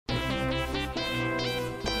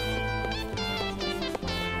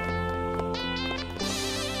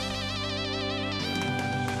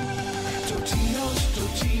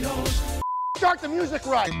Totinos. Start the music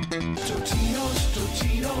right.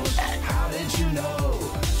 Totinos. How did you know?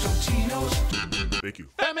 Totinos. Thank you.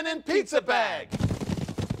 Feminine pizza bag.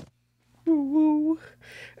 Woo.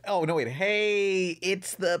 Oh, no, wait. Hey,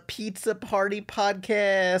 it's the Pizza Party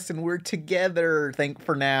Podcast, and we're together.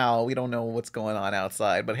 For now. We don't know what's going on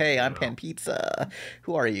outside, but hey, I'm Pan Pizza.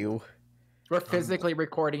 Who are you? We're physically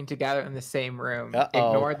recording together in the same room. Uh-oh.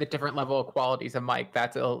 Ignore the different level of qualities of mic.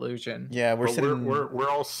 That's an illusion. Yeah, we're But sitting. we're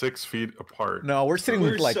all 6 feet apart. No, we're sitting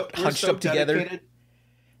hunched up together.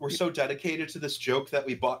 We're so dedicated to this joke that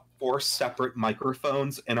we bought 4 separate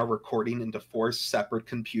microphones and are recording into 4 separate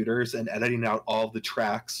computers and editing out all the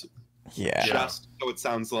tracks. Yeah. Just so it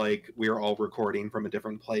sounds like we're all recording from a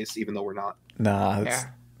different place, even though we're not.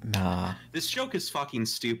 Nah. This joke is fucking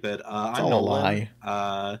stupid. It's I'm all Nolan. a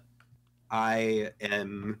lie. I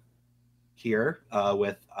am here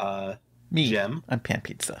with Me. Jim. I'm Pan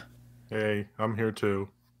Pizza. Hey, I'm here too.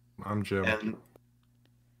 I'm Jim.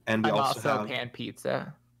 And we I'm also also have Pan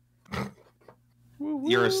Pizza.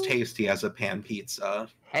 You're as tasty as a pan pizza.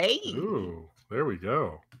 Hey! Ooh, there we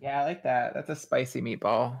go. Yeah, I like that. That's a spicy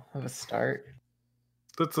meatball of a start.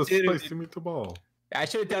 That's a spicy meatball. I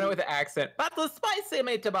should have done it with an accent. That's a spicy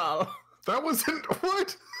meatball! That wasn't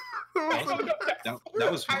what? That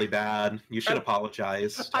was really bad. You should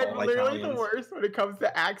apologize to I'm all literally Italians. the worst when it comes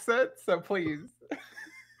to accents, so please.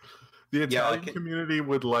 The Italian community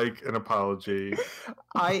would like an apology.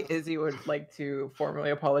 I, Izzy, would like to formally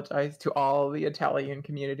apologize to all the Italian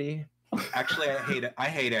community. Actually, I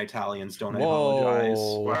hate Italians. Don't Whoa. apologize.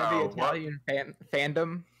 The Wow. Italian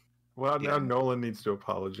fandom. Well, now Nolan needs to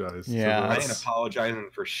apologize. to Yeah. I this. ain't apologizing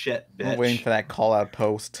for shit, bitch. I'm waiting for that call out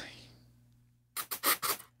post.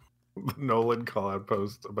 Nolan call out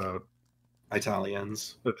post about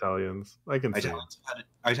Italians. Italians. I can see.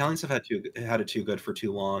 Italians have had it too good for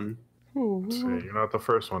too long. See, you're not the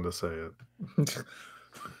first one to say it.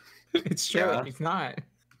 It's true. Yeah. It's not.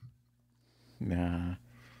 Nah.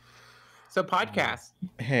 So podcast.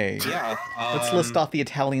 Hey. Yeah. Let's list off the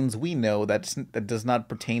Italians we know that does not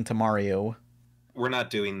pertain to Mario. We're not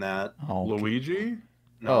doing that. Oh, Luigi?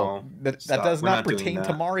 No. that stop. does We're not doing pertain to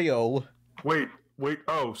that. Mario. Wait.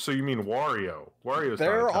 Oh, so you mean Wario? Wario's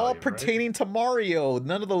They're not all Italian, right? pertaining to Mario.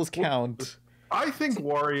 None of those count. I think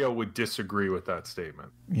Wario would disagree with that statement.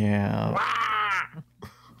 Yeah.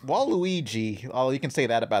 Waluigi. Oh, you can say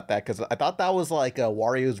that about that, because I thought that was like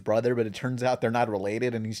Wario's brother, but it turns out they're not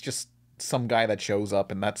related, and he's just some guy that shows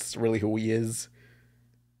up, and that's really who he is.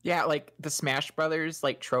 Yeah, like the Smash Brothers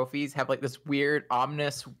like trophies have like this weird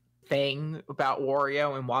ominous thing about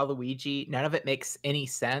Wario and Waluigi. None of it makes any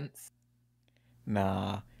sense.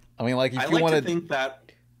 Nah. I mean, like, if I you like want to think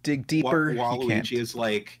that dig deeper, you can't. Waluigi is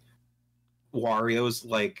like Wario's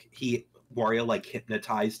Wario like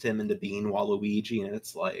hypnotized him into being Waluigi, and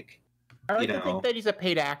it's like I like you to know. think that he's a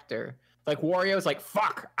paid actor. Like Wario's like,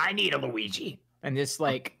 fuck, I need a Luigi. And this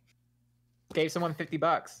like gave someone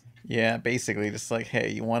 $50. Yeah, basically, just like, hey,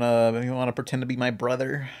 you wanna pretend to be my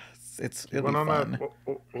brother? It'll be fun.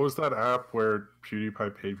 What was that app where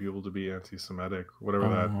PewDiePie paid people to be anti-Semitic? Whatever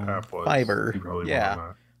that app was. Fiverr. You probably Yeah. went on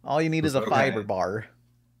that. All you need is a Okay. fiber bar.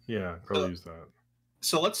 Yeah, probably use that.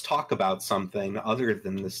 So let's talk about something other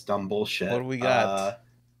than this dumb bullshit. What do we got?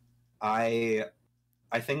 I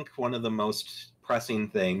think one of the most pressing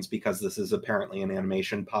things, because this is apparently an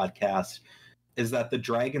animation podcast, is that the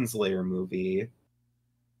Dragon's Lair movie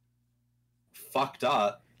fucked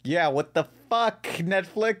up. Yeah, what the fuck,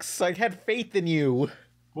 Netflix? I had faith in you.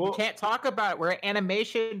 We can't talk about it. We're an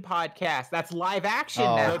animation podcast. That's live action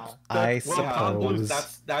Oh, now. I Well,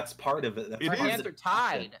 suppose. that's part of it. That's It Our part is- of hands are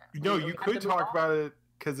tied. No, We you have could to move talk on. about it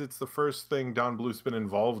because it's the first thing Don Bluth's been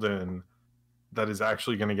involved in that is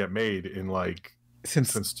actually going to get made in like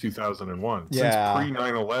since 2001, Yeah. since pre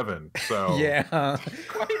 9/11. So Yeah.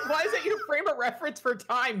 Why is it you frame a reference for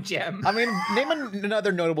time, Jim? I mean, name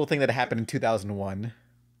another notable thing that happened in 2001.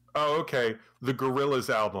 Oh, okay. The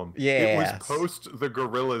Gorillaz album. It Yes. was post the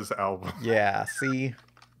Gorillaz album. Yeah, see?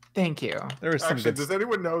 Thank you. There was some Actually, good does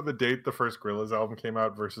anyone know the date the first Gorillaz album came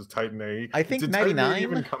out versus Titan AE? I think Did Titan 99? AE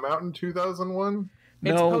even come out in 2001?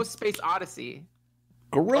 It's No. post Space Odyssey.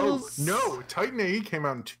 Gorillas. Oh, no. Titan AE came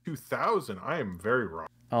out in 2000. I am very wrong.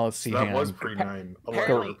 Oh, let's see. That hang was on. pre Apparently-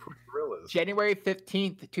 9/11. Gorillaz. January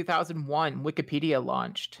 15th, 2001, Wikipedia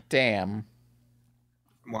launched. Damn.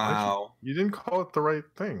 Wow. You didn't call it the right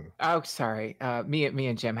thing. Oh, sorry. Me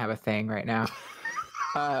and Jim have a thing right now.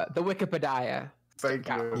 The Wikipedia. Thank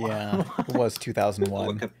Got you. it. Yeah, it was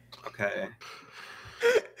 2001. Okay.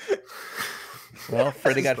 Well,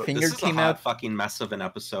 Freddy Got This Fingered is a came hot out. fucking mess of an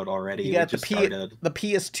episode already. You We got just started. the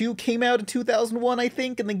PS2 came out in 2001, I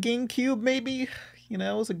think, and the GameCube maybe. You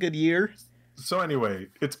know, it was a good year. So anyway,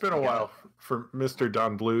 it's been a while for Mr.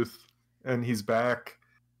 Don Bluth, and he's back.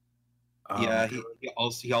 He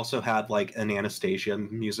also had like an Anastasia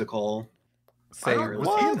musical.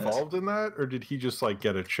 Was he involved in that, or did he just like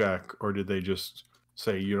get a check, or did they just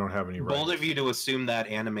say you don't have any rights? Bold of you to assume that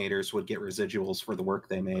animators would get residuals for the work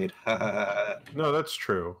they made. No, that's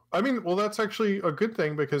true. I mean, well, that's actually a good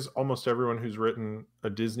thing because almost everyone who's written a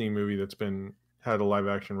Disney movie that's had a live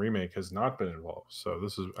action remake has not been involved. So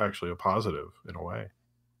this is actually a positive in a way.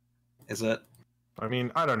 Is it? I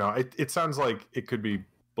mean, I don't know. It sounds like it could be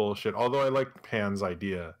bullshit, although I like Pan's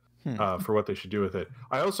idea for what they should do with it.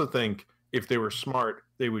 I also think if they were smart,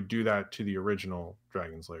 they would do that to the original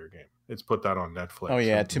Dragon's Lair game. It's put that on Netflix. Oh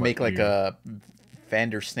yeah, to make like a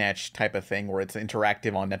Bandersnatch type of thing where it's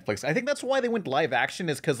interactive on Netflix. I think that's why they went live action,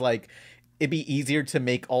 is because like it'd be easier to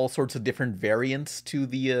make all sorts of different variants to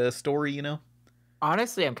the story, you know?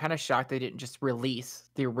 Honestly, I'm kind of shocked they didn't just release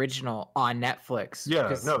the original on Netflix.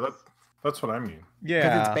 Yeah, no, that's what I mean. Yeah,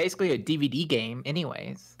 because it's basically a DVD game,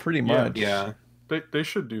 anyways. Pretty much. Yeah, they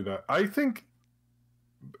should do that. I think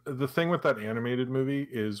the thing with that animated movie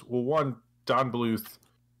is, well, one, Don Bluth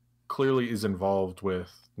clearly is involved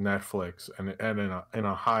with Netflix and in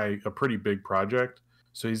a pretty big project,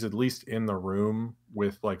 so he's at least in the room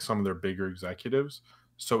with like some of their bigger executives.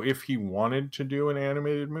 So if he wanted to do an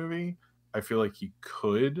animated movie, I feel like he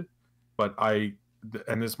could, but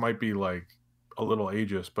and this might be like a little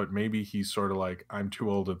ageist, but maybe he's sort of like, I'm too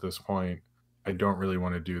old at this point, I don't really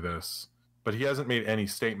want to do this. But he hasn't made any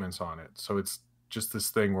statements on it, so it's just this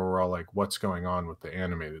thing where we're all like, what's going on with the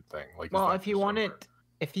animated thing? Like, well, if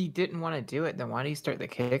he didn't want to do it, then why did he start the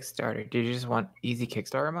Kickstarter? Did you just want easy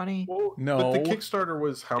Kickstarter money? Well, no, but the Kickstarter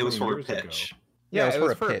was it was many for years a pitch. ago? Yeah, it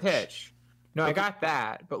was for a pitch. No, I got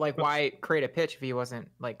that, but like, why create a pitch if he wasn't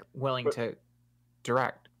like willing to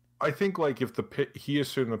direct? I think like if he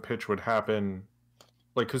assumed the pitch would happen,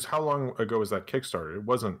 like, because how long ago was that Kickstarter? It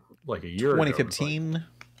wasn't like a year 2015. ago.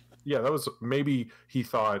 Yeah, that was, maybe he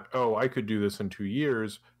thought, oh, I could do this in 2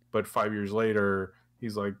 years, but 5 years later,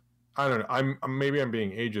 he's like, I don't know. Maybe I'm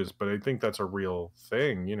being ageist, but I think that's a real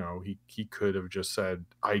thing. You know, he could have just said,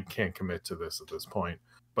 I can't commit to this at this point,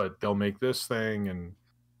 but they'll make this thing, and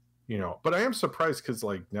you know. But I am surprised because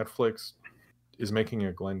like Netflix is making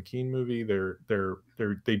a Glenn Keane movie.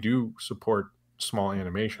 They do support small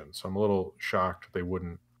animation, so I'm a little shocked they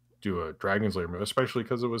wouldn't do a Dragon's Lair movie, especially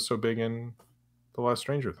because it was so big in the last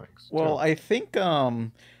Stranger Things. Well, too. I think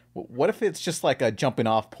what if it's just like a jumping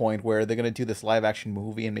off point where they're gonna do this live action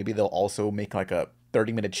movie and maybe they'll also make like a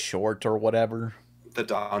 30-minute short or whatever? The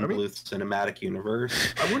Don Bluth cinematic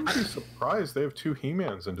universe. I wouldn't be surprised. They have 2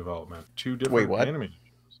 He-Mans in development, 2 different animated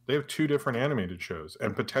shows. They have 2 different animated shows,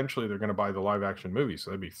 and potentially they're going to buy the live action movie,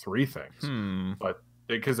 so that'd be 3 things. But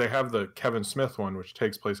because they have the Kevin Smith one, which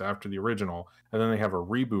takes place after the original, and then they have a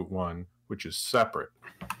reboot one, which is separate.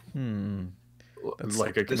 That's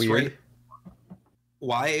like a weird.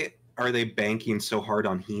 Why are they banking so hard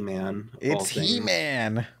on He-Man? It's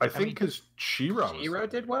He-Man. I think because She-Ra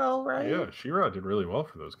did well, right? Yeah, She-Ra did really well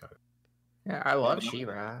for those guys. Yeah, I love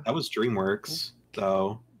She-Ra. That was DreamWorks,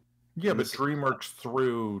 though. Yeah, but DreamWorks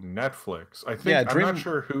through Netflix. I think I'm not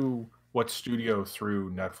sure what studio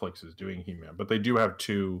through Netflix is doing He-Man, but they do have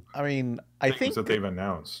 2. I mean, I think that they've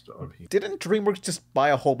announced of He-Man. Didn't DreamWorks just buy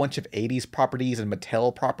a whole bunch of 80s properties and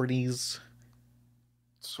Mattel properties?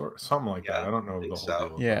 Something like that. I don't know the whole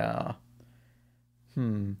deal. Yeah.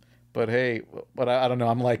 But hey, I don't know.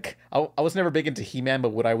 I'm like, I was never big into He-Man, but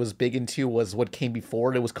what I was big into was what came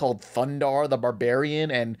before it. It was called Thundar the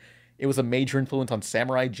Barbarian, and it was a major influence on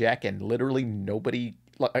Samurai Jack, and literally nobody,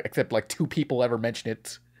 except like 2 people, ever mentioned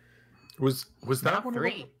it. Was that one?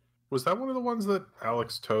 3. Was that one of the ones that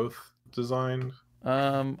Alex Toth designed?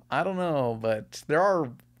 I don't know, but there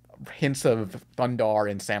are hints of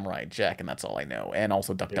Thundar and Samurai Jack, and that's all I know, and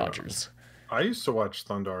also Duck Dodgers. I used to watch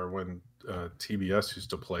Thundar when TBS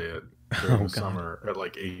used to play it during the summer at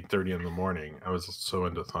like 8:30 in the morning. I was so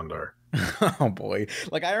into Thundar. Oh boy.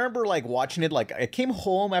 Like I remember like watching it, like I came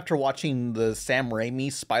home after watching the Sam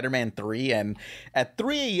Raimi Spider-Man 3, and at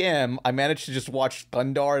 3 a.m. I managed to just watch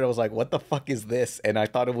Thundar, and I was like, what the fuck is this? And I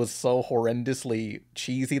thought it was so horrendously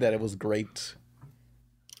cheesy that it was great.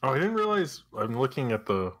 Oh, I didn't realize. I'm looking at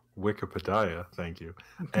the Wikipedia, thank you.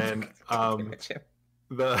 And I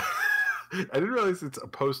didn't realize it's a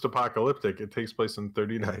post-apocalyptic. It takes place in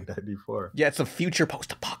 3994. Yeah, it's a future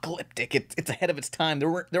post-apocalyptic. It's ahead of its time.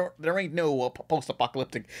 There ain't no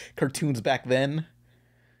post-apocalyptic cartoons back then.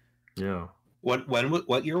 Yeah.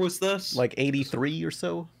 What year was this? Like 83 or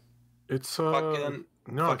so. It's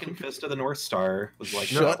No, I Fucking think Fist of the North Star was like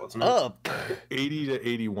Shut that, wasn't up. 80 to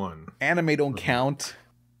 81. Anime don't count.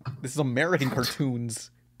 This is American cartoons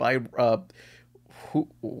by what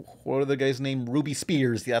are the guys' name? Ruby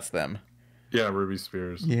Spears. That's them. Yeah, Ruby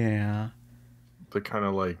Spears. Yeah. The kind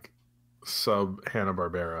of like sub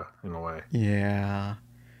Hanna-Barbera in a way. Yeah.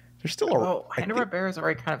 There's still a. Oh, I think- Hanna-Barbera is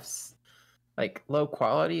already kind of like low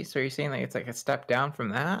quality. So you're saying like it's like a step down from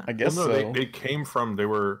that? I guess Well, no, so. they came from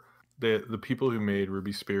the people who made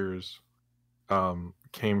Ruby Spears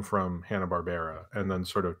came from Hanna-Barbera and then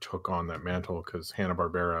sort of took on that mantle because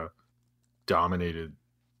Hanna-Barbera dominated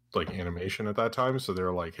like animation at that time. So they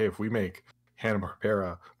were like, hey, if we make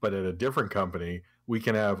Hanna-Barbera but at a different company, we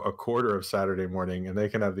can have a quarter of Saturday morning and they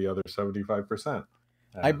can have the other 75%.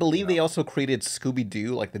 I believe they also created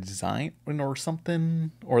Scooby-Doo, like the design or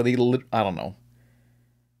something, or I don't know.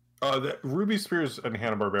 Ruby Spears and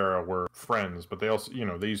Hanna-Barbera were friends, but they also,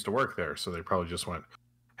 they used to work there, so they probably just went,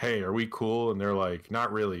 hey, are we cool? And they're like,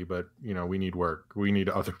 not really, but, we need work. We need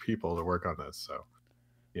other people to work on this. So,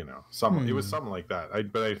 it was something like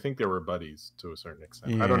that. But I think they were buddies to a certain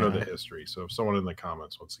extent. Yeah. I don't know the history, so if someone in the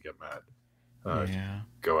comments wants to get mad,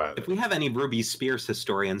 go at If it. we have any Ruby Spears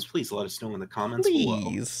historians, please let us know in the comments below.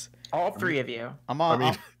 Please. All three of you. I'm on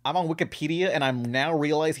Wikipedia, and I'm now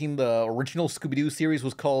realizing the original Scooby-Doo series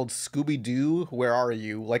was called Scooby-Doo, Where Are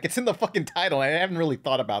You? Like, it's in the fucking title. I haven't really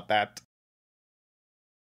thought about that.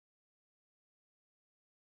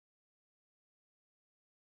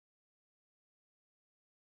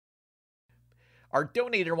 Our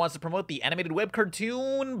donator wants to promote the animated web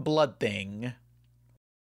cartoon BloodThing.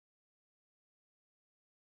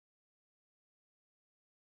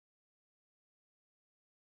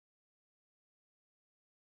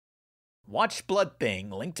 Watch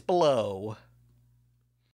BloodThing, linked below.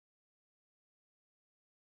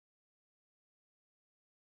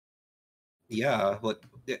 Yeah, look,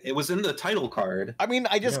 it was in the title card. I mean,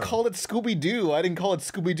 I just called it Scooby-Doo. I didn't call it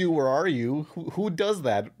Scooby-Doo, Where Are You? Who does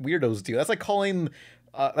that? Weirdos do. That's like calling,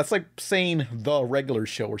 that's like saying The Regular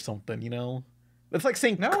Show or something, That's like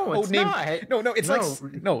saying No, it's not. No, it's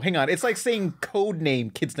hang on. It's like saying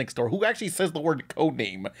Codename Kids Next Door. Who actually says the word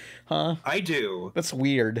codename? Huh? I do. That's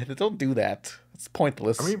weird. Don't do that. It's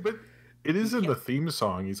pointless. I mean, but it is in the theme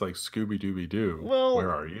song. He's like, Scooby-Dooby-Doo, Well,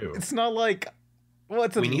 where are you? it's not like... Well,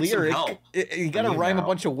 it's a We need some lyric. help. You gotta We need rhyme a help.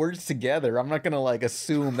 bunch of words together. I'm not gonna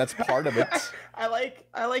assume that's part of it. I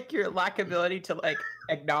like your lack ability to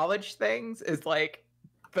acknowledge things is like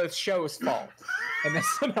the show's fault in this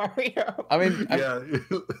scenario. I mean, Yeah,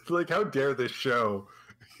 like how dare this show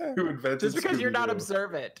who invented Just because you're not Scooby-Doo?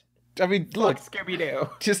 observant. I mean, look, Scooby-Doo.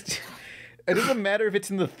 just it doesn't matter if it's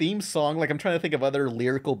in the theme song. Like, I'm trying to think of other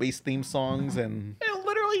lyrical based theme songs, and It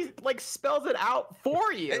literally spells it out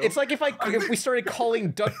for you. it's like if we started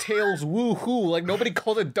calling DuckTales Woohoo, like nobody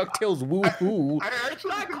called it DuckTales Woohoo. It's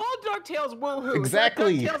not called DuckTales Woohoo.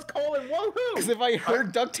 Exactly. It's like DuckTales Woohoo. Because if I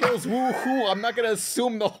heard DuckTales Woohoo, I'm not gonna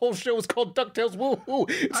assume the whole show is called DuckTales Woohoo.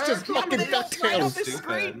 It's just fucking Right on DuckTales. the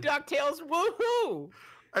screen, DuckTales Woohoo.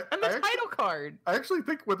 And the title card. I actually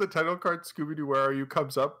think when the title card Scooby-Doo, Where Are You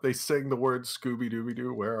comes up, they sing the word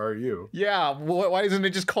Scooby-Dooby-Doo, Where Are You? Yeah, why isn't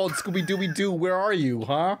it just called Scooby-Dooby-Doo, Where Are You,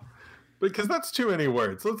 huh? Because that's too many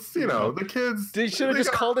words. Let's, the kids... They should have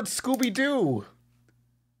just called it Scooby-Doo.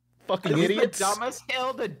 Fucking This idiots. is the dumbest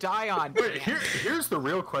hill to die on. Wait, here's the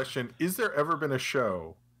real question. Is there ever been a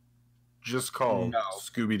show just called No.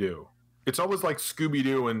 Scooby-Doo? It's always like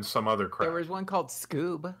Scooby-Doo and some other crap. There was one called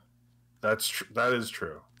Scoob. That is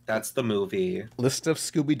true. That's the movie. List of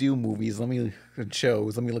Scooby-Doo movies. Let me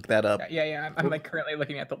look that up. Yeah. I'm currently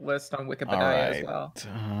looking at the list on Wikipedia All right. as well.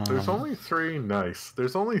 There's only three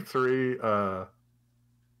There's only three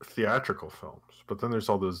theatrical films, but then there's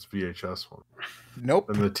all those VHS ones Nope.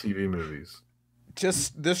 and the TV movies.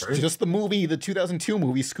 Just Right. the movie, the 2002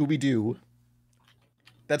 movie Scooby-Doo.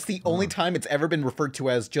 That's the only time it's ever been referred to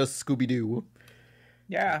as just Scooby-Doo.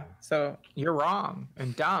 Yeah, so you're wrong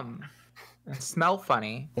and dumb and smell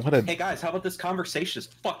funny. What a Hey guys, how about this conversation is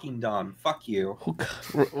fucking dumb? Fuck you.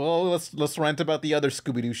 well, let's rant about the other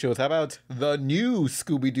Scooby-Doo shows. How about the new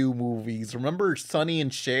Scooby-Doo movies? Remember Sonny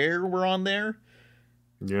and Cher were on there?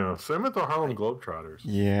 Yeah, same with the Harlem Globetrotters.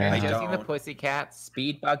 Yeah. I Josie and the don't. Pussycats,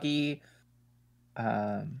 Speed Buggy.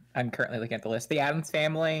 I'm currently looking at the list. The Addams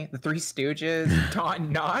Family, The Three Stooges,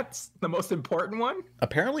 Don Knotts, the most important one.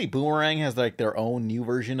 Apparently Boomerang has their own new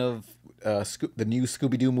version of the new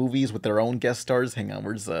Scooby-Doo movies with their own guest stars. Hang on,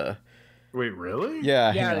 where's Wait, really?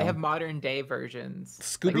 Yeah, Yeah, hang they on. have modern day versions.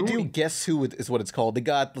 Scooby-Doo Guess Who is what it's called. They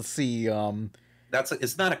got, let's see, Isn't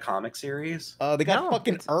that a comic series? they got No,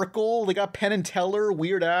 fucking it's- Urkel, they got Penn and Teller,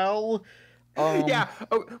 Weird Al, Yeah.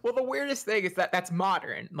 Oh, well, the weirdest thing is that that's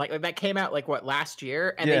modern. Like that came out like what last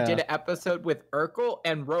year, and they did an episode with Urkel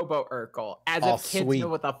and Robo Urkel, as if kids sweet. know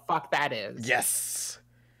what the fuck that is. Yes.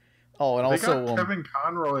 Oh, and They also got Kevin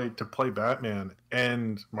Conroy to play Batman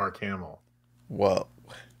and Mark Hamill. whoa.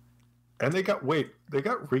 And they got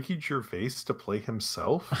Ricky Gervais to play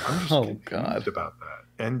himself. I'm just confused about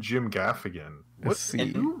that. And Jim Gaffigan.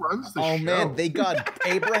 Who runs the show? Oh man, they got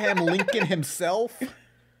Abraham Lincoln himself.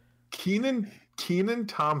 Kenan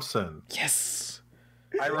Thompson. Yes.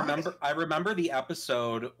 I remember the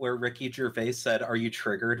episode where Ricky Gervais said, "Are you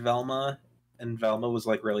triggered, Velma?" And Velma was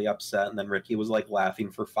like really upset, and then Ricky was like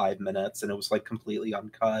laughing for 5 minutes, and it was like completely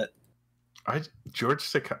uncut.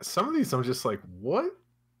 Some of these I'm just like, what?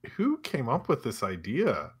 Who came up with this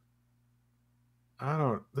idea?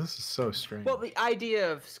 This is so strange. Well, the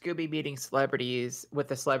idea of Scooby meeting celebrities with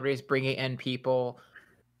the celebrities bringing in people,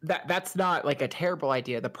 that's not like a terrible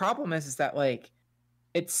idea. The problem is that like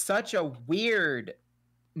it's such a weird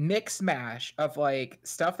mix mash of like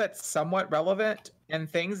stuff that's somewhat relevant and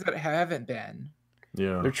things that haven't been.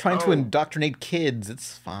 Yeah, they're trying to indoctrinate kids.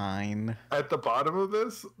 It's fine. At the bottom of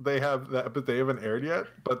this, they have that, but they haven't aired yet.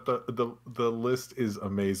 But the list is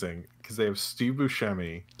amazing because they have Steve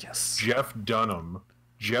Buscemi, yes, Jeff Dunham,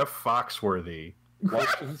 Jeff Foxworthy,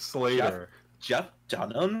 Christian Slater, Jeff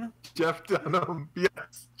Dunham, yes, Jeff Dunham,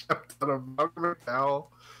 Malcolm McDowell.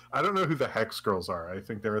 I don't know who the Hex Girls are. I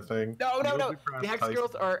think they're a thing. No. The Hex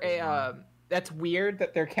Girls are a. That's weird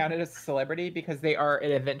that they're counted as a celebrity because they are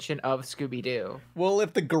an invention of Scooby-Doo. Well,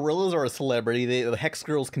 if the gorillas are a celebrity, the Hex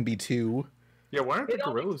Girls can be too. Yeah, why aren't the They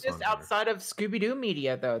don't gorillas exist on outside of Scooby-Doo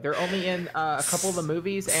media, though. They're only in a couple of the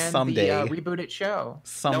movies and Someday. the rebooted show.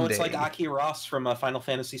 Someday. No, it's like Aki Ross from Final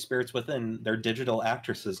Fantasy Spirits Within. They're digital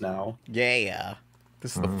actresses now. Yeah.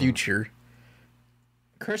 This is the future.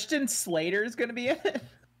 Christian Slater is going to be in it?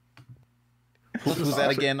 Who's that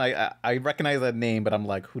again? I recognize that name, but I'm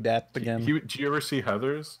like, who that again? Do you ever see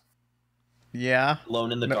Heathers? Yeah.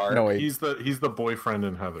 Alone in the Dark. No, wait. He's the boyfriend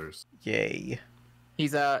in Heathers. Yay.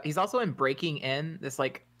 He's also in Breaking In, this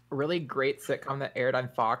like really great sitcom that aired on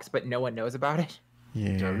Fox, but no one knows about it.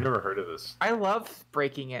 Yeah, Yeah. I've never heard of this. I love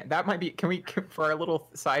Breaking In. That might be. Can we for our little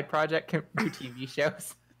side project can we do TV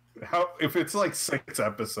shows? If it's like 6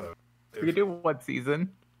 episodes? We could do one season.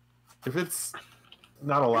 If it's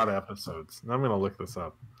not a lot of episodes, I'm gonna look this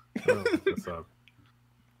up. I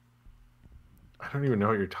don't even know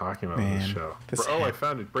what you're talking about in this show. I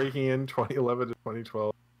found it. Breaking In 2011 to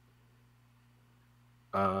 2012.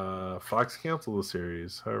 Fox canceled the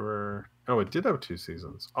series. However, it did have 2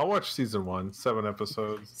 seasons. I'll watch season 1, 7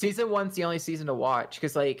 episodes. Season 1's the only season to watch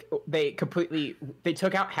because like they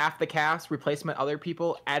took out half the cast, replaced them with other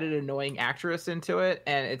people, added an annoying actress into it,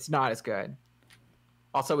 and it's not as good.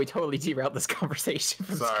 Also, we totally derailed this conversation.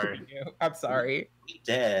 Sorry. I'm sorry. We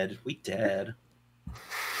did.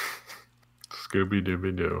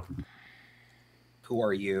 Scooby-Dooby-Doo. Who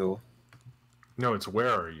are you? No, it's where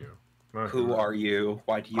are you? Not Who are you?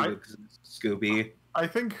 Why do you exist, Scooby? I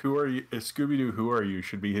think Who Are You? Scooby-Doo Who Are You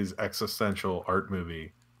should be his existential art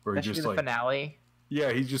movie. Where That he should just be the finale.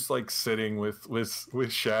 Yeah, he's just like sitting with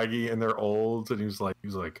Shaggy and they're old, and he's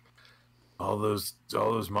like all those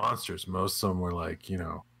monsters. Most of them were like,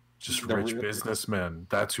 just rich businessmen.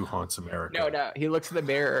 That's who haunts America. No. He looks in the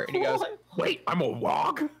mirror and he goes, Wait, I'm a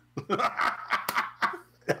wog?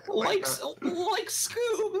 like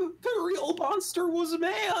Scoob, the real monster was a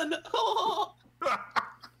man.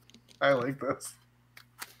 I like this.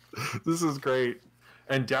 This is great.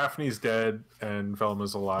 And Daphne's dead, and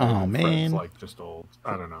Velma's alive. Oh, and man. Fred's like just old.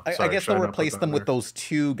 I don't know. I guess they'll replace them with those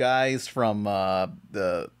 2 guys from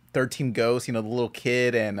the 13 Ghosts. The little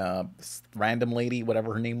kid and random lady,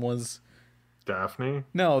 whatever her name was. Daphne?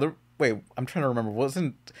 No, wait. I'm trying to remember.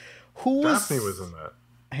 Daphne was in that.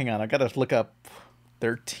 Hang on, I gotta look up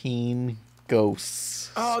 13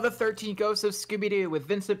 Ghosts. oh, the 13 Ghosts of Scooby-Doo with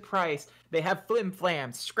Vincent Price. They have Flim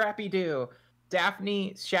Flam, Scrappy-Doo,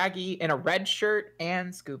 Daphne, Shaggy in a red shirt,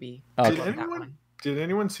 and Scooby. Okay. Did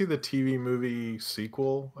anyone see the TV movie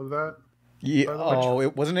sequel of that? Yeah.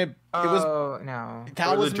 It wasn't it. It was. Oh no.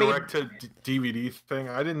 That was the made. direct to DVD thing.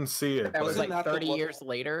 I didn't see it. That was Wasn't like that the 30 one- years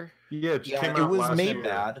later. Yeah, it came it out was last made year.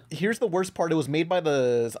 bad. Here's the worst part. It was made by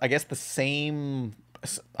the same.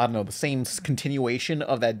 I don't know, the same continuation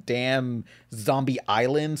of that damn Zombie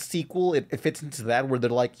Island sequel. It fits into that where they're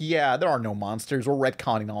like, yeah, there are no monsters. We're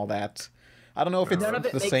retconning all that. I don't know if it's None of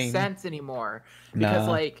it the makes same. sense anymore because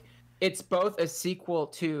Nah. like it's both a sequel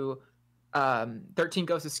to 13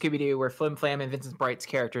 Ghosts of Scooby-Doo where Flim Flam and Vincent Bright's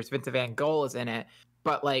characters, Vincent Van Gogh is in it,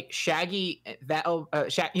 but like Shaggy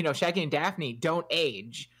and Daphne don't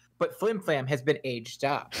age, but Flim Flam has been aged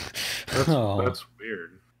up. That's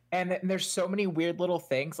weird. And there's so many weird little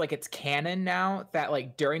things. Like, it's canon now that,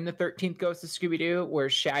 like, during the 13th Ghost of Scooby-Doo, where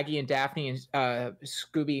Shaggy and Daphne and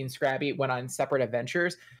Scooby and Scrappy went on separate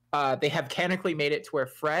adventures, they have canonically made it to where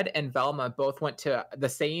Fred and Velma both went to the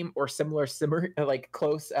same or similar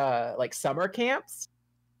close like summer camps.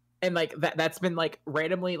 And like that's been like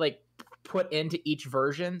randomly like put into each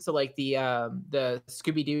version. So like the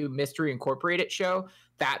Scooby-Doo Mystery Incorporated show,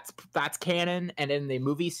 that's canon. And in the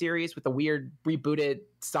movie series with the weird rebooted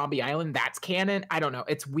Zombie Island, that's canon. I don't know.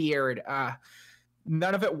 It's weird.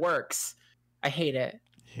 None of it works. I hate it.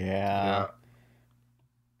 Yeah.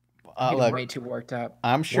 I'm way too worked up.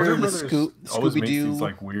 I'm sure the Scooby-Doo these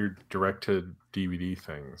like weird direct-to DVD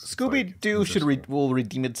things. Scooby-Doo will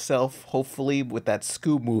redeem itself, hopefully, with that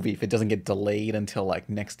Scoob movie if it doesn't get delayed until like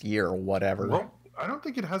next year or whatever. Well, I don't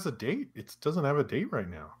think it has a date. It doesn't have a date right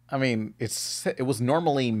now. I mean, it was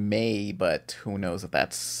normally May, but who knows if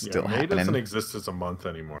that's still May happening. doesn't exist as a month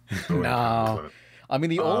anymore. No. I mean,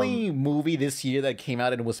 the only movie this year that came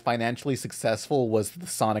out and was financially successful was the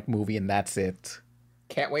Sonic movie, and that's it.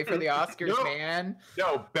 Can't wait for the Oscars, man.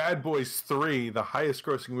 No, Bad Boys 3, the highest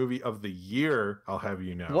grossing movie of the year, I'll have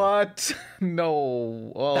you know. What?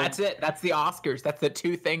 No. Well, that's it. That's the Oscars. That's the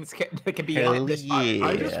two things that can be hell on this. yeah.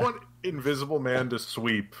 I just want Invisible Man to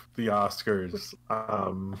sweep the Oscars.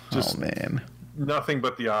 Just man. Nothing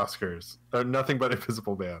but the Oscars. Nothing but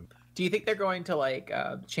Invisible Man. Do you think they're going to like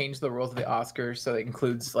change the rules of the Oscars so it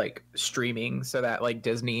includes like streaming so that like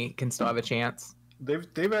Disney can still have a chance? They've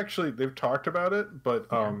talked about it, but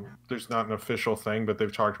there's not an official thing, but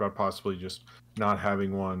they've talked about possibly just not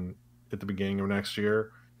having one at the beginning of next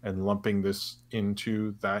year and lumping this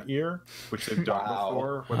into that year, which they've done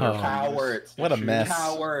before. When they're Cowards. What a mess.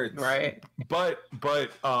 Cowards. Right. But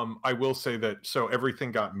I will say that so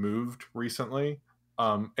everything got moved recently,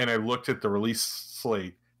 and I looked at the release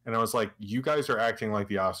slate and I was like, you guys are acting like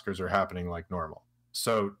the Oscars are happening like normal.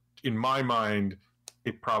 So in my mind,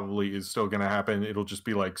 it probably is still going to happen. It'll just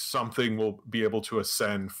be like something will be able to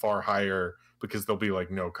ascend far higher because there'll be like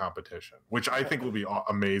no competition, which I think will be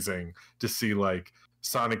amazing to see like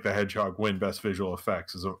Sonic the Hedgehog win Best Visual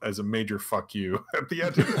Effects as a major fuck you at the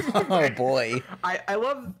end. Oh boy. I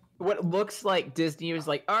love what looks like Disney was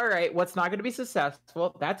like, all right, what's not going to be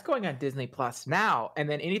successful, that's going on Disney Plus now. And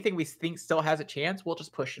then anything we think still has a chance, we'll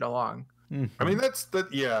just push it along. I mean,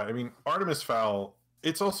 yeah. I mean, Artemis Fowl,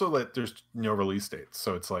 it's also that there's no release dates,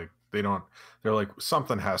 so it's like they're like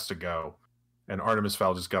something has to go, and Artemis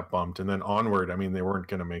Fowl just got bumped, and then Onward. I mean, they weren't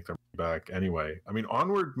going to make them back anyway. I mean,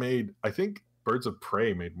 Onward I think Birds of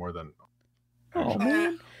Prey made more than. Oh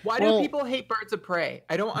man! Why do people hate Birds of Prey?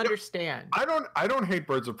 I don't understand. I don't hate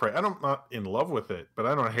Birds of Prey. I'm not in love with it, but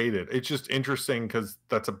I don't hate it. It's just interesting because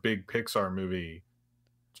that's a big Pixar movie.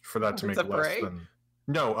 For that to make less than.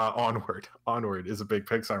 No, Onward. Onward is a big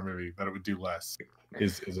Pixar movie that it would do less.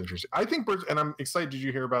 Is interesting. I think Birds, and I'm excited. Did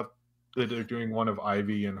you hear about that they're doing one of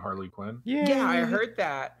Ivy and Harley Quinn? Yeah, I heard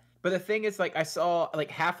that. But the thing is, like, I saw like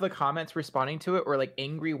half the comments responding to it were like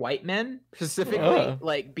angry white men, specifically,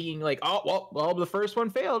 like being like, "Oh, well, the first one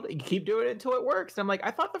failed. You keep doing it until it works." And I'm like,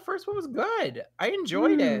 I thought the first one was good. I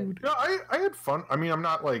enjoyed it. No, I had fun. I mean, I'm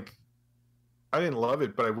not like, I didn't love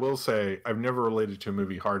it, but I will say I've never related to a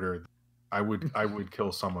movie harder. I would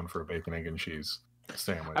kill someone for a bacon, egg, and cheese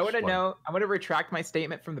sandwich. I want to retract my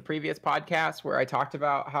statement from the previous podcast where I talked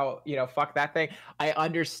about how, fuck that thing. I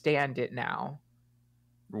understand it now.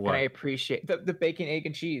 What? And I appreciate the bacon, egg,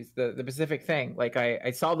 and cheese, the Pacific thing. Like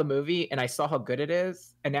I saw the movie and I saw how good it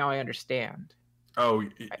is, and now I understand. Oh,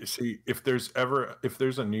 see, if there's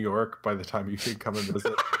a New York, by the time you can come and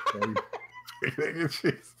visit, bacon, egg, and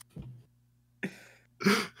cheese.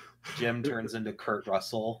 Jim turns into Kurt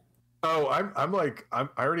Russell. Oh, I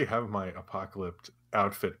already have my apocalypse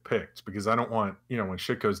outfit picked because I don't want, when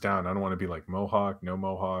shit goes down, I don't want to be like Mohawk, no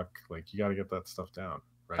Mohawk. Like, you got to get that stuff down.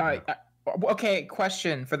 Right. Okay.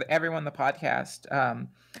 Question for everyone on the podcast.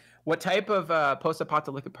 What type of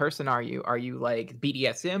post-apocalyptic person are you? Are you like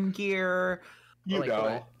BDSM gear?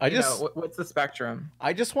 What's the spectrum?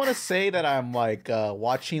 I just want to say that I'm like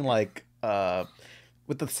watching like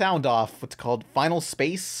with the sound off, what's called Final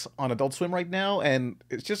Space on Adult Swim right now, and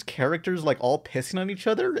it's just characters like all pissing on each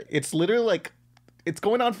other. It's literally like it's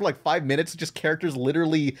going on for like 5 minutes, just characters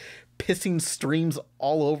literally pissing streams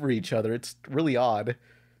all over each other. It's really odd.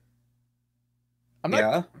 I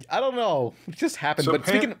don't know. It just happened. So but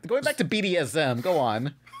going back to BDSM, go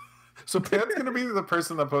on. So Pan's gonna be the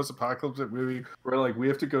person in the post-apocalyptic movie where like we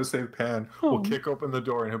have to go save Pan. We'll kick open the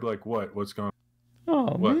door and he'll be like, "What's going on?"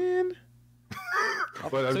 Oh man.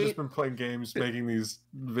 But I've So just been playing games, making these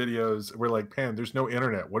videos. We're like, Pan, there's no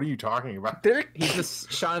internet. What are you talking about? He's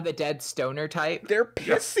the Shaun of the Dead stoner type. They're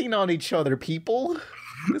pissing on each other, people.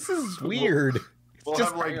 This is weird. We'll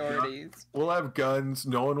Just have like Priorities. we'll have guns.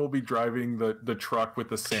 Nolan will be driving the truck with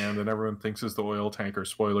the sand that everyone thinks is the oil tanker.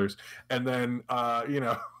 Spoilers. And then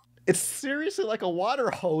It's seriously like a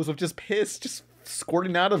water hose of just piss just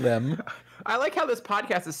squirting out of them. I like how this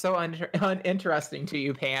podcast is so uninteresting to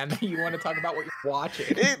you, Pan. You want to talk about what you're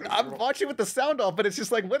watching. I'm watching with the sound off, but it's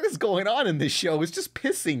just like, what is going on in this show? It's just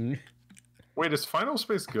pissing. Wait, is Final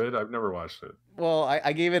Space good? I've never watched it. Well,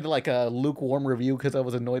 I gave it like a lukewarm review because I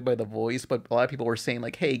was annoyed by the voice, but a lot of people were saying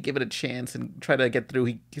like, hey, give it a chance and try to get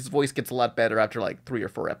through. His voice gets a lot better after like 3 or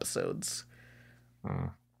 4 episodes.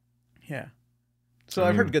 Yeah. So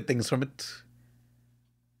I've heard good things from it.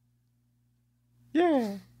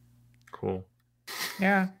 Yeah. Cool.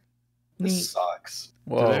 Yeah. This sucks.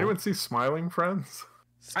 Whoa. Did anyone see Smiling Friends?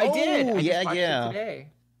 I did. I just yeah, watched yeah. it today.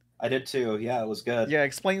 I did too. Yeah, it was good. Yeah,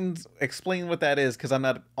 explain what that is, because I'm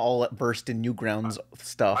not all versed in Newgrounds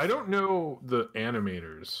stuff. I don't know the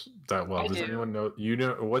animators that well. I Does do. anyone know? You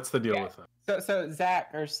know what's the deal with that? So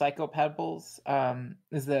Zach or Psycho Pebbles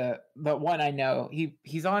is the one I know.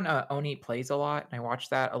 He's on Oni Plays a lot, and I watch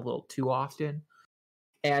that a little too often.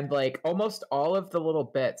 And like almost all of the little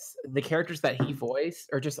bits, the characters that he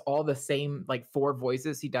voiced are just all the same like 4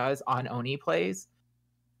 voices he does on Oni Plays.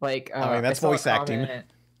 Like I mean, that's I saw a voice acting. comment-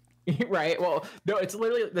 Right. Well, no, it's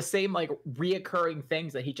literally the same like reoccurring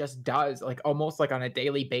things that he just does, like almost like on a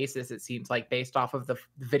daily basis. It seems like based off of the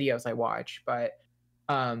videos I watch, but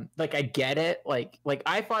like I get it. Like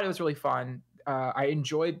I thought it was really fun. I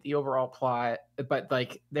enjoyed the overall plot, but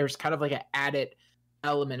like there's kind of like an added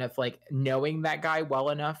element of like knowing that guy well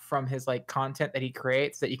enough from his like content that he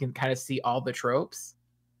creates that you can kind of see all the tropes.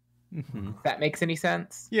 Mhm. If that makes any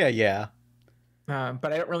sense. Yeah.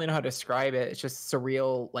 But I don't really know how to describe it. It's just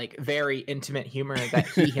surreal, like very intimate humor that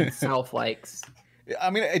he himself likes. I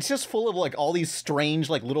mean, it's just full of like all these strange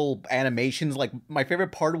like little animations. Like my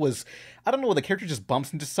favorite part was, I don't know, the character just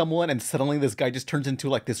bumps into someone and suddenly this guy just turns into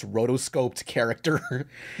like this rotoscoped character.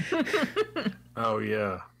 Oh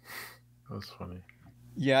yeah, that was funny.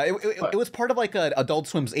 Yeah, it was part of like a Adult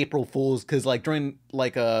Swim's April Fools, because like during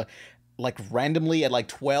like randomly at like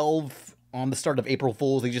 12 on the start of April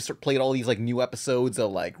Fools, they just played all these like new episodes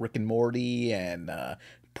of like Rick and Morty and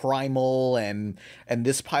Primal and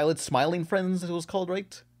this pilot Smiling Friends, it was called,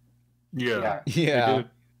 right? Yeah. They Yeah. did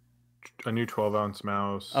a new 12-ounce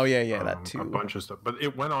mouse. Oh yeah, that too. A bunch of stuff, but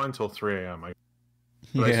it went on until 3 a.m.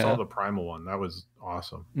 But I saw the Primal one. That was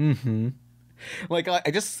awesome. Mm-hmm. Like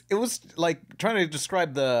it was like trying to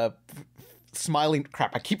describe the smiling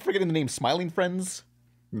crap. I keep forgetting the name Smiling Friends.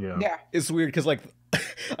 Yeah. It's weird because like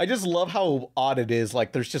I just love how odd it is.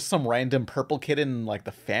 Like there's just some random purple kid in like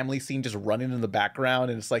the family scene just running in the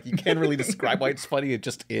background, and it's like you can't really describe why it's funny. It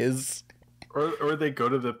just is. Or they go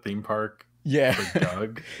to the theme park. Yeah. For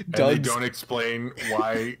Doug, and they Doug's- don't explain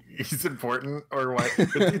why he's important or why.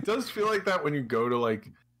 It does feel like that when you go to like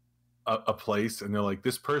a place and they're like,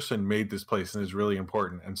 this person made this place and is really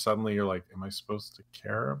important, and suddenly you're like, am I supposed to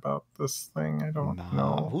care about this thing? I don't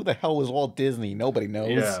know. Who the hell was Walt Disney? Nobody knows.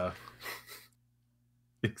 Yeah.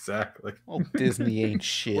 Exactly. Walt Disney ain't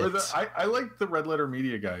shit. Or I like the Red Letter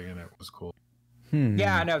Media guy in it. Was cool.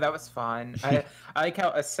 Yeah, no, that was fun. I like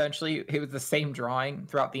how essentially it was the same drawing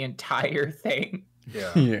throughout the entire thing.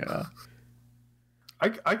 Yeah. Yeah. I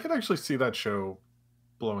could actually see that show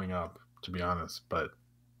blowing up, to be honest, but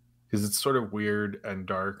because it's sort of weird and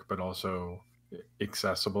dark, but also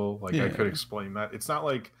accessible. Like I could explain that. It's not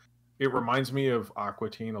like it reminds me of Aqua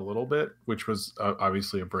Teen a little bit, which was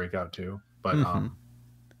obviously a breakout too. But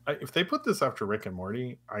if they put this after Rick and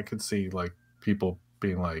Morty, I could see like people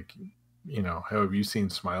being like, you know, hey, have you seen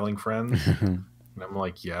Smiling Friends? And I'm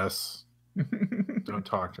like, yes. Don't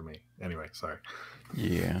talk to me. Anyway, sorry.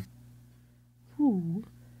 Yeah. Ooh.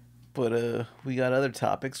 But we got other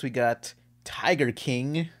topics. We got Tiger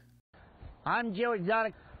King. I'm Joe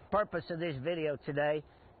Exotic. Purpose of this video today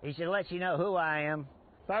is to let you know who I am.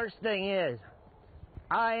 First thing is,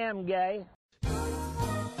 I am gay.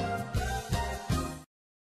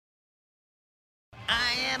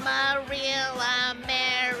 I am a real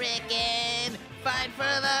American. Fight for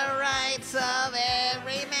the rights of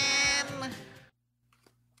every man.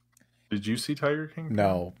 Did you see Tiger King?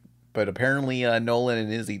 No, but apparently Nolan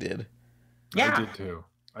and Izzy did. Yeah. I did too.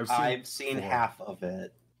 I've seen four. half of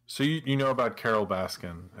it. So you know about Carol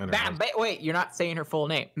Baskin and her husband. Wait, you're not saying her full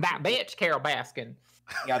name. That bitch, Carol Baskin.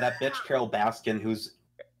 Yeah, that bitch Carol Baskin, who's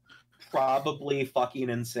probably fucking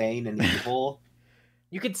insane and evil.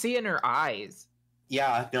 You could see in her eyes.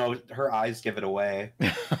 Yeah, no, her eyes give it away.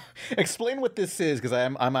 Explain what this is, because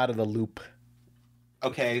I'm out of the loop.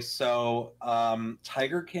 Okay, so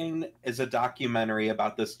Tiger King is a documentary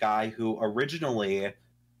about this guy who originally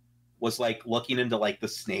was like looking into like the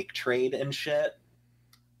snake trade and shit.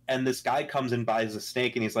 And this guy comes and buys a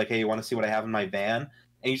snake and he's like, hey, you want to see what I have in my van?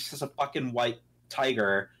 And he just has a fucking white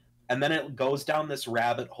tiger. And then it goes down this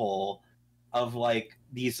rabbit hole of like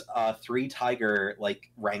these 3 tiger like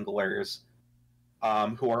wranglers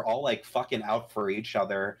who are all like fucking out for each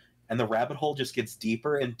other. And the rabbit hole just gets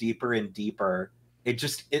deeper and deeper and deeper.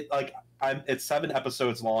 It's 7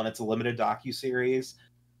 episodes long. It's a limited docuseries,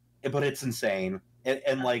 but it's insane. It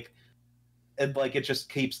just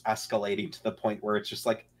keeps escalating to the point where it's just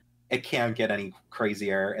like it can't get any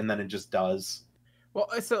crazier, and then it just does. Well,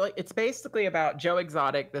 so like it's basically about Joe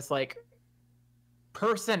Exotic, this like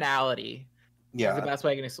personality. Yeah, is the best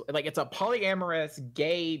way I can explain. Like it's a polyamorous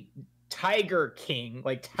gay tiger king,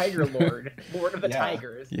 like tiger lord, lord of the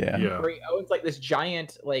tigers. Yeah. Where he owns like this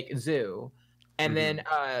giant like zoo. And then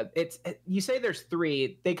you say there's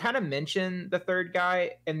 3. They kind of mention the 3rd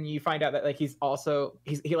guy, and you find out that like he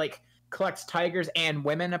like collects tigers and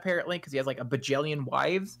women apparently because he has like a bajillion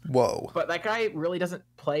wives. Whoa! But that guy really doesn't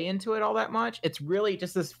play into it all that much. It's really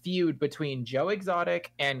just this feud between Joe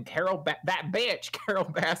Exotic and that bitch Carol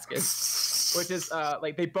Baskin, which is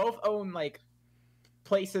like they both own like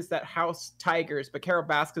places that house tigers, but Carol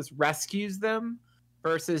Baskin rescues them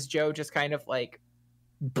versus Joe just kind of like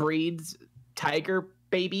breeds tiger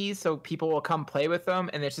babies so people will come play with them,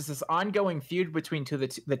 and there's just this ongoing feud between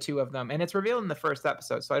the two of them, and it's revealed in the first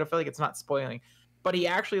episode, so I don't feel like it's not spoiling. But he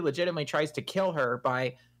actually legitimately tries to kill her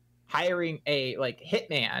by hiring a like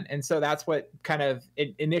hitman, and so that's what kind of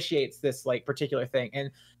initiates this like particular thing.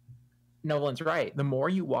 And Nolan's right. The more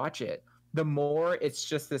you watch it, the more it's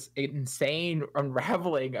just this insane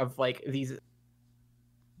unraveling of like these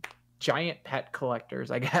giant pet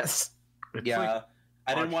collectors, I guess. Yeah.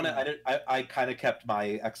 I kind of kept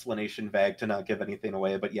my explanation vague to not give anything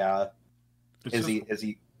away, but yeah,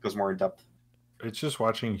 Izzy goes more in depth. It's just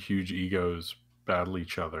watching huge egos battle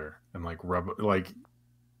each other and like rub like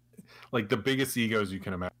the biggest egos you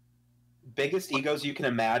can imagine. Biggest egos you can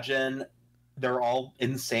imagine. They're all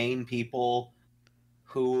insane people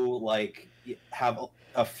who like have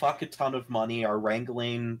a fuck a ton of money, are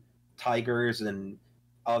wrangling tigers and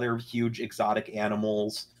other huge exotic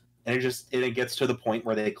animals. And it gets to the point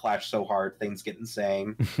where they clash so hard, things get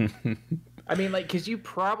insane. I mean, like, because you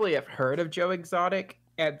probably have heard of Joe Exotic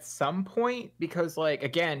at some point, because, like,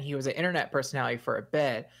 again, he was an internet personality for a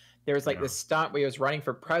bit. There was, like, this stunt where he was running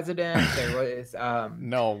for president. There was,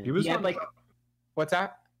 no. He was like, what's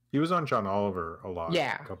that? He was on John Oliver a lot.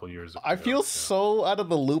 Yeah. A couple years ago. I feel so out of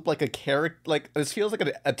the loop, like a character. Like this feels like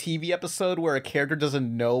a TV episode where a character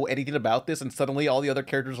doesn't know anything about this, and suddenly all the other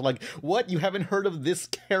characters are like, "What? You haven't heard of this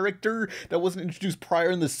character that wasn't introduced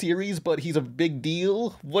prior in the series, but he's a big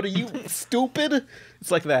deal? What are you stupid?"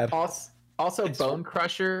 It's like that. Also, Bone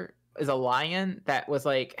Crusher is a lion that was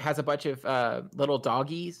like has a bunch of little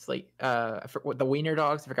doggies, like the wiener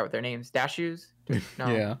dogs. I forgot what their names. Dashoos. No.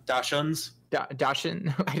 Yeah. Dashuns.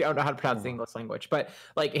 Dashin. I don't know how to pronounce the English language, but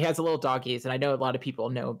like it has a little doggies, and I know a lot of people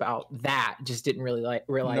know about that. Just didn't really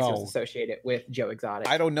realize it was associated with Joe Exotic.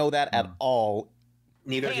 I don't know that at all.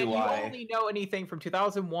 Neither do I. You only know anything from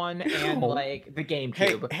 2001 and like the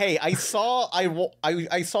GameCube. Hey, I saw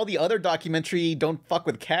the other documentary, Don't Fuck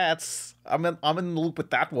with Cats. I'm in the loop with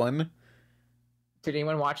that one. Did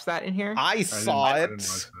anyone watch that in here? I saw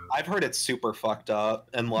it. I've heard it's super fucked up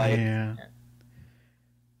and like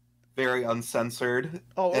very uncensored.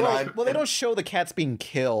 Oh, well, they don't show the cats being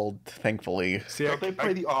killed, thankfully. See, don't they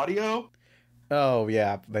play the audio? Oh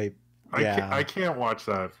yeah, I can't watch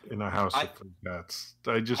that in a house with three cats.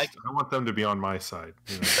 I want them to be on my side.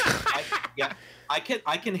 You know?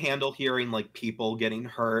 I can handle hearing like people getting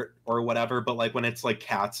hurt or whatever, but like when it's like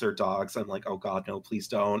cats or dogs, I'm like, oh god, no, please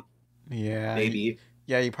don't. Yeah, maybe.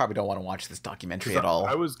 Yeah, you probably don't want to watch this documentary at all.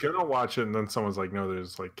 I was gonna watch it, and then someone's like, "No,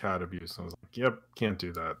 there's like cat abuse." And I was like, "Yep, can't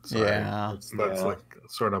do that." Sorry. Yeah, that's like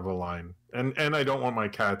sort of a line, and I don't want my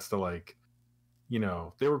cats to like, you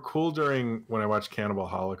know, they were cool during when I watched Cannibal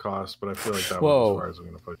Holocaust, but I feel like that was as far as I'm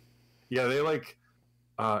gonna put. Yeah, they like.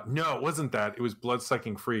 No, it wasn't that. It was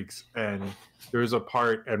Blood-Sucking Freaks, and there was a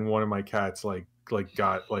part, and one of my cats like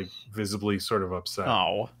got like visibly sort of upset.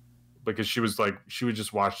 Oh, because she would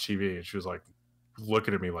just watch TV, and she was like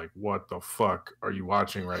looking at me like, what the fuck are you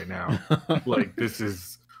watching right now? Like this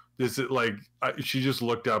is like she just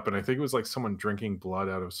looked up, and I think it was like someone drinking blood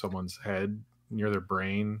out of someone's head near their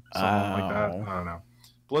brain, something like that. I don't know.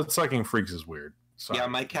 Blood-Sucking Freaks is weird, Sorry. Yeah,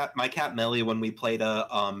 my cat Millie, when we played a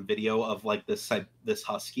video of like this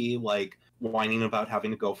husky like whining about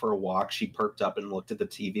having to go for a walk, she perked up and looked at the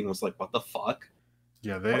TV and was like, "What the fuck?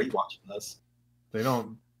 Yeah, Why are you watching this?" They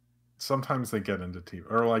don't. Sometimes they get into TV,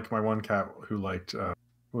 or like my one cat who liked what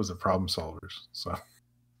was it, Problem Solvers. So,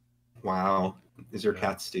 Wow, is your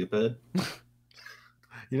cat stupid?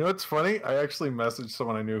 you know what's funny? I actually messaged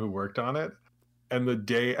someone I knew who worked on it, and the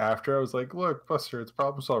day after, I was like, "Look, Buster, it's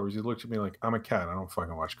Problem Solvers." He looked at me like, "I'm a cat. I don't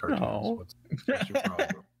fucking watch cartoons. No. What's your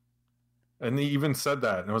problem?" And he even said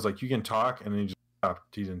that, and I was like, "You can talk," and he just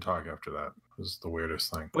stopped. He didn't talk after that. It was the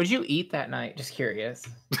weirdest thing. What did you eat that night? Just curious.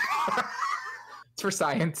 It's for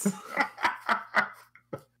science.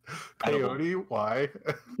 Peyote? Why?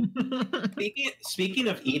 Speaking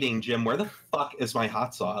of eating, Jim, where the fuck is my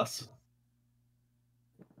hot sauce?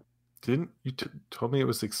 Didn't you told me it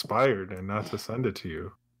was expired and not to send it to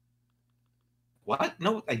you? What?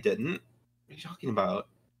 No, I didn't. What are you talking about?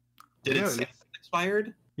 Did it say it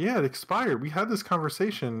expired? Yeah, it expired. We had this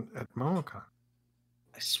conversation at MOMOCON.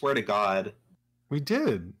 I swear to God. We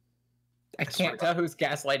did. I can't tell who's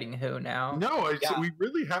gaslighting who now. No,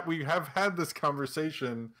 we have had this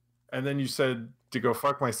conversation, and then you said to go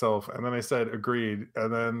fuck myself, and then I said agreed,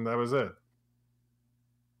 and then that was it.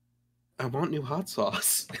 I want new hot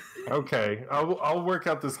sauce. Okay, I'll work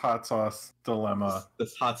out this hot sauce dilemma.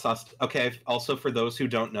 This hot sauce. Okay, also for those who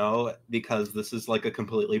don't know, because this is like a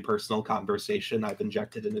completely personal conversation I've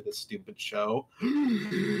injected into this stupid show.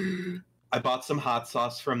 I bought some hot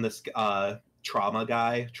sauce from this Trauma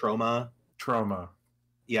guy. Trauma.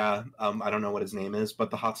 Yeah, I don't know what his name is,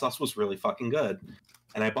 but the hot sauce was really fucking good.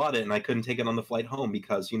 And I bought it, and I couldn't take it on the flight home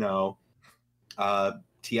because, you know,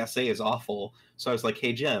 TSA is awful. So I was like,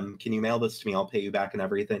 "Hey, Jim, can you mail this to me? I'll pay you back and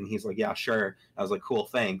everything." He's like, "Yeah, sure." I was like, "Cool,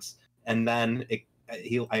 thanks." And then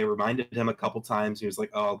I reminded him a couple times. He was like,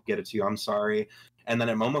 "Oh, I'll get it to you. I'm sorry." And then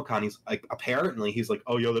at MomoCon, he's like, he's like,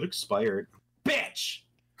 "Oh, yo, that expired, bitch."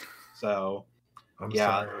 So, I'm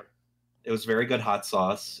yeah. sorry. It was very good hot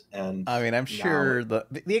sauce, and I mean, I'm sure the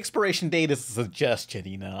expiration date is a suggestion,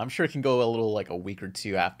 you know. I'm sure it can go a little like a week or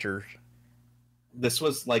two after. This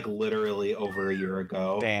was like literally over a year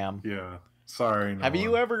ago. Damn. Yeah. Sorry. Have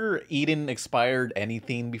you ever eaten expired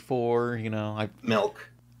anything before? You know,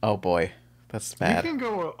 Milk. Oh boy, that's bad. You can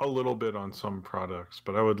go a little bit on some products,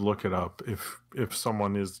 but I would look it up if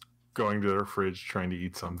someone is going to their fridge trying to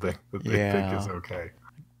eat something that they think is okay.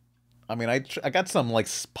 I mean, I got some like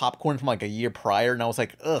popcorn from like a year prior, and I was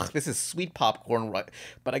like, "Ugh, this is sweet popcorn,"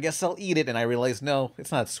 but I guess I'll eat it. And I realized, no,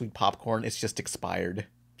 it's not sweet popcorn. It's just expired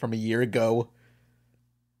from a year ago.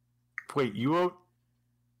 Wait, you ate?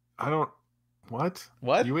 I don't. What?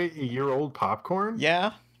 What? You ate a year-old popcorn?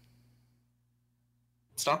 Yeah.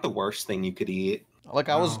 It's not the worst thing you could eat. Like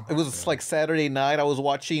it was like Saturday night. I was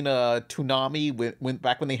watching Toonami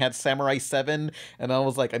back when they had Samurai 7, and I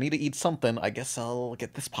was like, I need to eat something. I guess I'll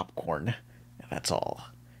get this popcorn. That's all.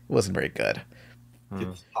 It wasn't very good. Get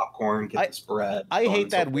this popcorn, get this bread. I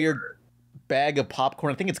hate that weird bag of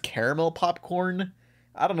popcorn. I think it's caramel popcorn.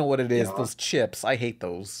 I don't know what it is. Yeah. Those chips. I hate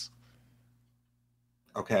those.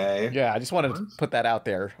 Okay. Yeah, I just wanted to put that out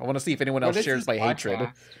there. I want to see if anyone else shares my hatred.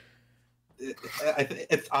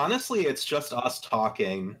 It's honestly, it's just us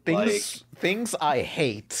talking. Things I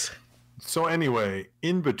hate. So anyway,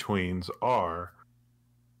 in-betweens are...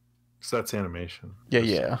 So that's animation.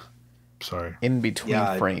 Yeah. Sorry. In between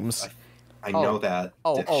frames. I know that.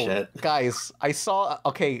 Shit. Guys, I saw...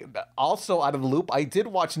 Okay, also out of the loop, I did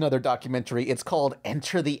watch another documentary. It's called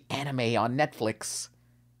Enter the Anime on Netflix.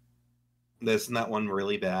 Isn't that one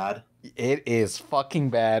really bad? It is fucking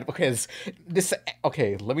bad because this...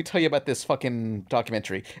 Okay, let me tell you about this fucking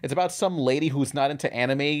documentary. It's about some lady who's not into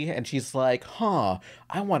anime, and she's like, I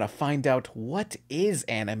want to find out what is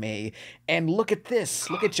anime. And look at this.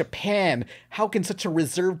 Look at Japan. How can such a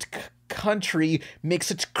reserved country make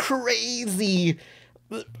such crazy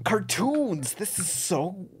cartoons? This is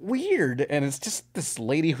so weird. And it's just this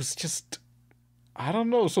lady who's just, I don't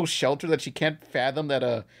know, so sheltered that she can't fathom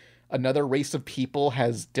that another race of people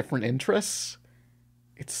has different interests.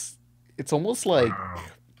 It's almost like... Wow.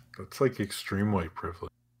 That's like extreme white privilege.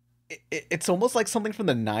 It's almost like something from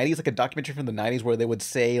the 90s, like a documentary from the 90s where they would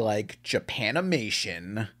say, like,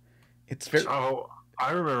 Japanimation. It's very... Oh,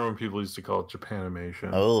 I remember when people used to call it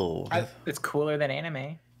Japanimation. Oh. It's cooler than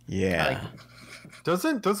anime. Yeah.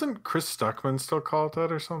 Doesn't Chris Stuckman still call it that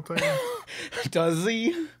or something? Does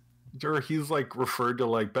he? Or he's, like, referred to,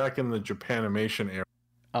 like, back in the Japanimation era.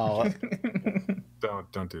 Oh.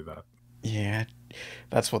 Don't do that. Yeah,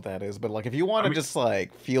 that's what that is. But like, if you want to just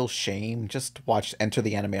like feel shame, just watch Enter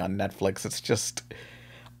the Anime on Netflix. It's just,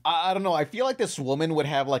 I don't know. I feel like this woman would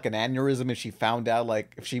have like an aneurysm if she found out,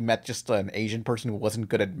 like, if she met just an Asian person who wasn't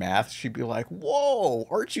good at math. She'd be like, "Whoa,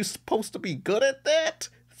 aren't you supposed to be good at that?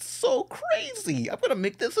 It's so crazy. I'm gonna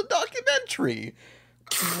make this a documentary."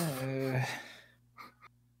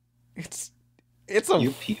 It's a.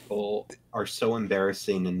 You people are so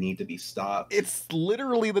embarrassing and need to be stopped. It's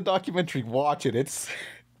literally the documentary. Watch it.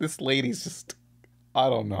 This lady's just. I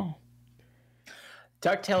don't know.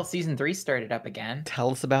 DuckTales Season 3 started up again. Tell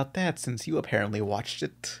us about that, since you apparently watched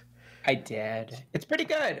it. I did. It's pretty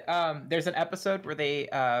good. There's an episode where they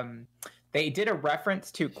did a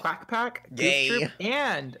reference to Quack Pack, Goof Troop,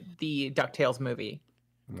 and the DuckTales movie.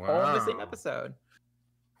 Wow. All in the same episode.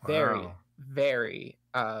 Very, Wow. very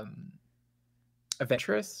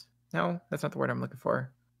adventurous. No, that's not the word I'm looking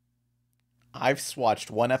for. I've watched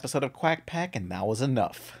one episode of Quack Pack, and that was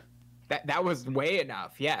enough. That was way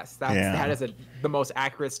enough. Yes, that is the most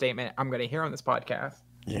accurate statement I'm going to hear on this podcast.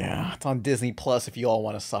 Yeah, it's on Disney Plus if you all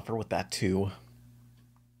want to suffer with that too.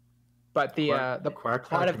 But the Quack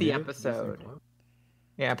plot Pack of the made it? episode.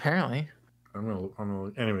 Yeah, apparently. I'm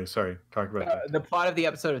gonna. Anyway, sorry. Talk about that. The plot of the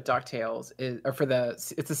episode of DuckTales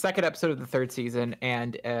it's the second episode of the third season,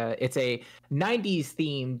 and it's a 90s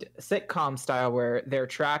themed sitcom style where they're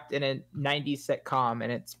trapped in a 90s sitcom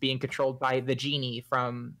and it's being controlled by the genie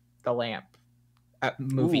from the lamp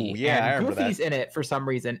movie. Ooh, yeah, I and remember Goofy's that. in it for some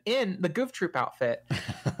reason in the Goof Troop outfit.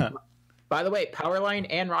 By the way, Powerline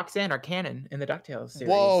and Roxanne are canon in the DuckTales series.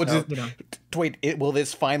 Whoa! So, you know. Wait, will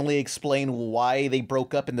this finally explain why they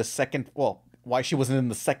broke up in the second? Well, why she wasn't in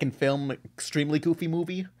the second film, extremely goofy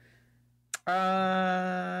movie?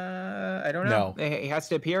 I don't know. No. He has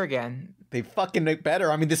to appear again. They fucking make better.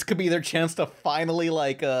 I mean, this could be their chance to finally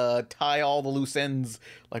tie all the loose ends.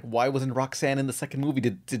 Like, why wasn't Roxanne in the second movie?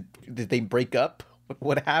 Did they break up?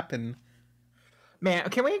 What happened? Man,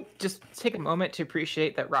 can we just take a moment to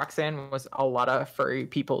appreciate that Roxanne was a lot of furry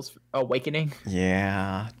people's awakening?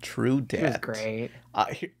 Yeah, true dat. It was great.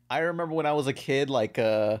 I remember when I was a kid,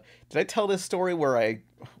 did I tell this story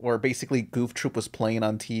where basically Goof Troop was playing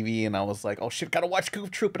on TV and I was like, oh shit, gotta watch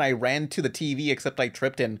Goof Troop, and I ran to the TV except I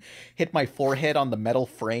tripped and hit my forehead on the metal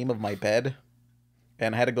frame of my bed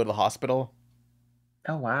and I had to go to the hospital.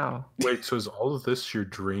 Oh, wow. Wait, so is all of this your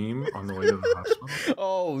dream on the way to the hospital?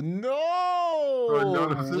 Oh no! Oh, no,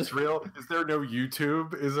 is this real? Is there no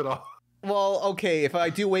YouTube? Is it all? Well, okay, if I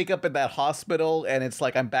do wake up in that hospital and it's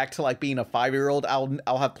like I'm back to like being a 5-year-old,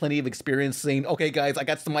 I'll have plenty of experience saying, okay, guys, I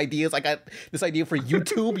got some ideas. I got this idea for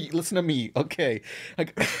YouTube. Listen to me, okay? I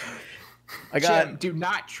got. Jim, do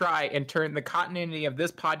not try and turn the continuity of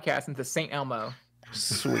this podcast into St. Elmo.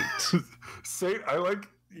 Sweet. I like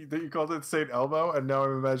that you called it St. Elmo, and now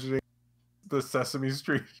I'm imagining the Sesame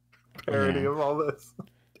Street parody of all this.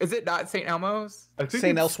 Is it not St. Elmo's? I think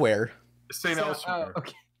St. Elsewhere. St. Elsewhere. Oh,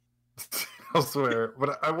 okay. Elsewhere,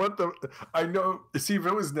 but I want I know. See, if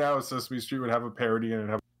it was now, Sesame Street would have a parody and it'd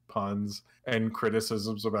have puns and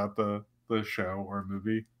criticisms about the show or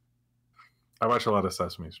movie. I watch a lot of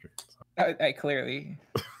Sesame Street. So. I clearly.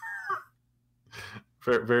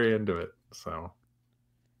 Very, very into it. So.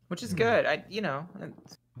 Which is good.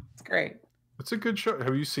 It's great. It's a good show.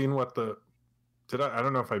 Have you seen what I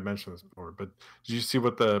don't know if I mentioned this before, but did you see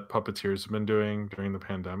what the puppeteers have been doing during the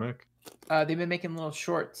pandemic? They've been making little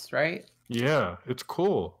shorts, right? Yeah, it's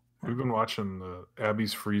cool. We've been watching the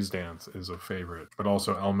Abby's Freeze Dance is a favorite, but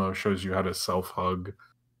also Elmo shows you how to self-hug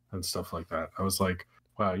and stuff like that. I was like,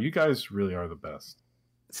 wow, you guys really are the best.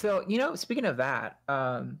 So, speaking of that,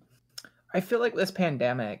 I feel like this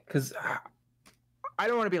pandemic, because I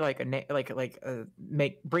don't want to be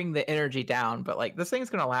bring the energy down, but like this thing's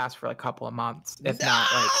gonna last for like a couple of months, if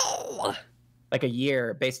not like a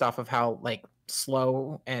year, based off of how like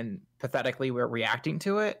slow and pathetically we're reacting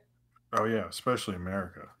to it. Oh yeah, especially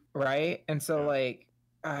America. Right, and so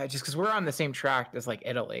just because we're on the same track as like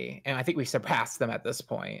Italy, and I think we surpassed them at this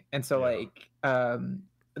point, and so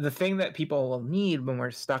the thing that people will need when we're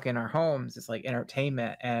stuck in our homes is like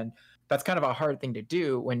entertainment, and that's kind of a hard thing to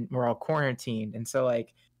do when we're all quarantined. And so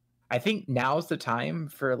like I think now's the time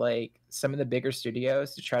for like some of the bigger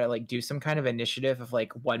studios to try to like do some kind of initiative of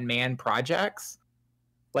like one-man projects.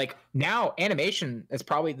 Like now animation is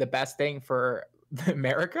probably the best thing for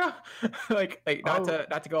America. like not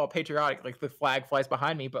to go all patriotic, like the flag flies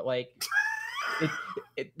behind me, but like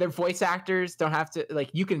their voice actors don't have to, like,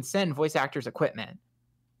 you can send voice actors equipment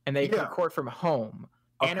and they can record from home.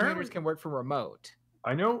 Animators can work from remote.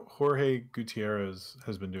 I know Jorge Gutierrez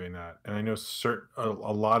has been doing that, and I know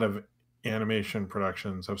a lot of animation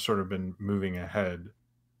productions have sort of been moving ahead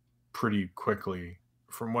pretty quickly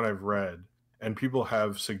from what I've read. And people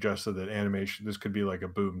have suggested that animation, this could be like a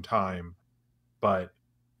boom time, but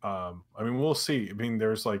I mean, we'll see. I mean,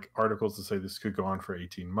 there's like articles that say this could go on for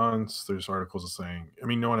 18 months. There's articles that saying, I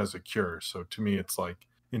mean, no one has a cure. So to me, it's like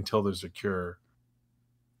until there's a cure,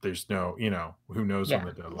 there's no, who knows when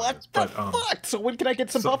the deadline What is. the fuck? So when can I get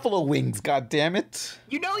some buffalo wings? God damn it!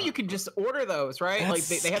 You can just order those, right? Like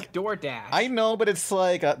they have DoorDash. I know, but it's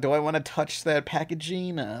like, do I want to touch that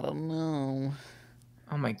packaging? I don't know.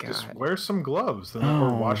 Oh my god! Just wear some gloves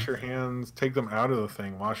or wash your hands. Take them out of the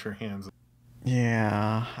thing. Wash your hands.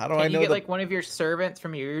 Yeah. How do Can I you know? get like one of your servants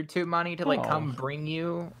from your YouTube money to like come bring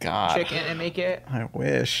you chicken and make it? I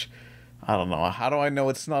wish. I don't know. How do I know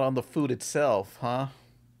it's not on the food itself, huh?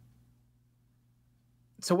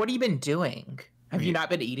 So what have you been doing? Have you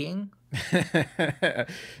not been eating?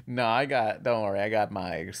 No, don't worry, I got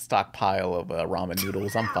my stockpile of ramen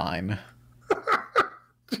noodles. I'm fine.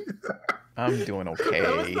 I'm doing okay.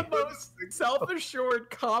 That was the most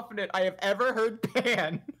self-assured, confident I have ever heard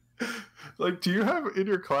Pan. Like, do you have in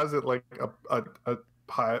your closet like a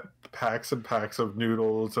packs and packs of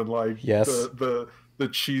noodles and like the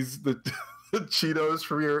cheese the Cheetos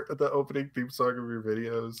from the opening theme song of your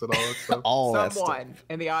videos and all that stuff? All that Someone stuff.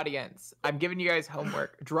 in the audience, I'm giving you guys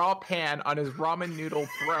homework. Draw Pan on his ramen noodle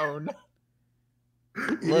throne.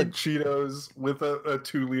 Eating Cheetos with a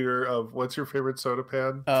 2-liter of what's your favorite soda,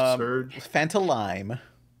 Pan? Surge? Fanta Lime.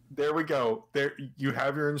 There we go. There you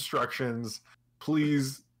have your instructions.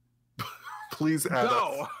 Please add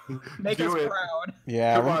Go. Make us proud.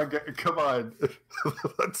 Yeah. Come on.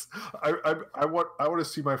 I want to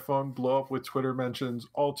see my phone blow up with Twitter mentions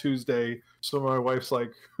all Tuesday. So my wife's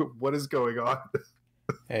like, "What is going on?"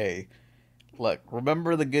 Hey, look.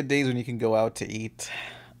 Remember the good days when you can go out to eat?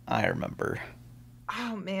 I remember.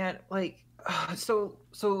 Oh man, like so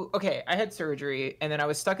okay, I had surgery and then I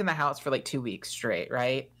was stuck in the house for like 2 weeks straight,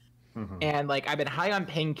 right? Mm-hmm. And like I've been high on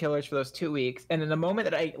painkillers for those 2 weeks, and in the moment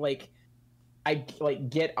that I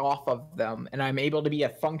get off of them and I'm able to be a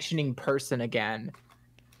functioning person again,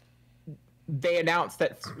 they announced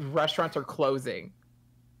that restaurants are closing.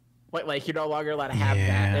 Like you're no longer allowed to have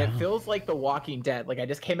that. And it feels like The Walking Dead. Like I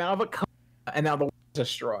just came out of a coma and now the world's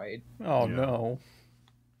destroyed. Oh no.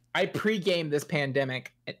 I pre-gamed this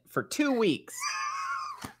pandemic for 2 weeks.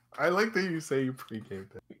 I like that you say you pre-gamed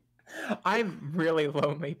it. I'm really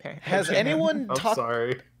lonely, Pan. Has anyone I'm talked?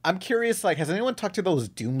 sorry. I'm curious. Like, has anyone talked to those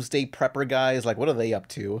doomsday prepper guys? Like, what are they up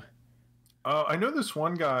to? I know this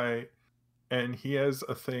one guy, and he has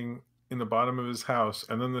a thing in the bottom of his house,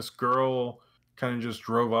 and then this girl kind of just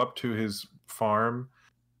drove up to his farm.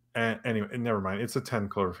 And anyway, never mind. It's a 10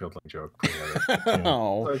 Cloverfield Lane joke.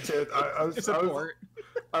 Oh. That's it.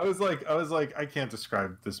 I was like, I can't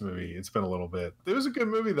describe this movie. It's been a little bit. It was a good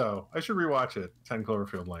movie though. I should rewatch it. 10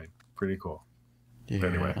 Cloverfield Lane. Pretty cool. Yeah. But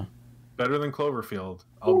anyway, better than Cloverfield.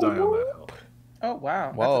 I'll die on that hill. Oh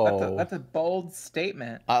wow! Whoa. That's a bold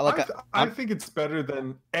statement. I think it's better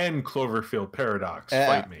than N Cloverfield Paradox.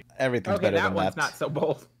 Fight me. Everything's Okay, better that than one's that. not so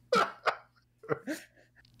bold.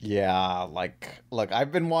 Yeah, like, look,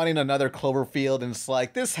 I've been wanting another Cloverfield, and it's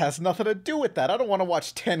like, this has nothing to do with that. I don't want to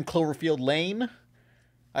watch 10 Cloverfield Lane.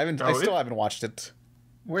 I still haven't watched it.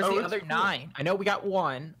 Where's the other 9? I know we got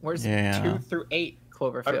 1. Where's 2 through 8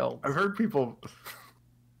 Cloverfield? I've heard people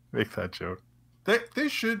make that joke. They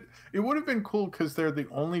should. It would have been cool because they're the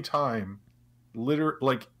only time,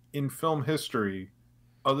 like in film history,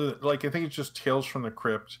 other than, like I think it's just Tales from the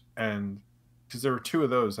Crypt, and because there were 2 of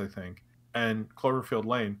those I think, and Cloverfield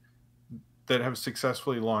Lane, that have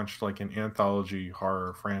successfully launched like an anthology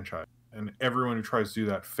horror franchise, and everyone who tries to do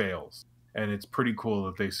that fails. And it's pretty cool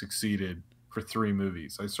that they succeeded for 3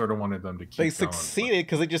 movies. I sort of wanted them to keep. They going, succeeded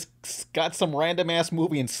because they just got some random ass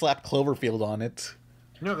movie and slapped Cloverfield on it.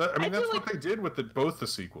 No, that's what they did with both the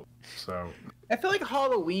sequels. So I feel like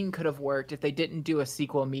Halloween could have worked if they didn't do a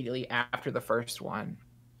sequel immediately after the first one.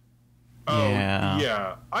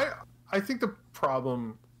 Yeah. I think the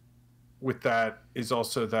problem with that is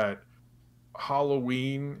also that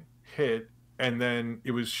Halloween hit, and then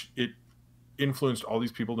it influenced all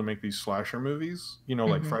these people to make these slasher movies,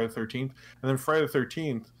 like Friday the 13th. And then Friday the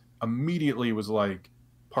 13th immediately was like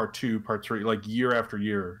part 2, part 3, like year after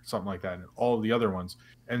year, something like that, and all of the other ones.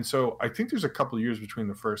 And so I think there's a couple of years between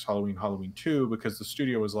the first Halloween, Halloween 2, because the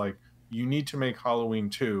studio was like, you need to make Halloween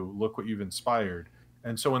 2, look what you've inspired.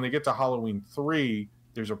 And so when they get to Halloween 3,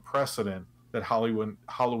 there's a precedent that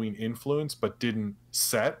Halloween influenced but didn't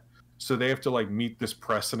set. So they have to like meet this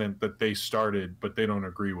precedent that they started but they don't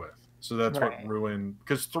agree with. So that's what ruined,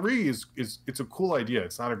 because 3 is it's a cool idea.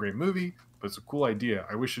 It's not a great movie, but it's a cool idea.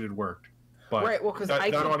 I wish it had worked. But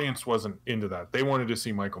that audience wasn't into that. They wanted to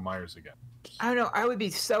see Michael Myers again. I don't know. I would be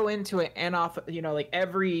so into it, and like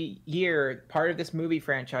every year, part of this movie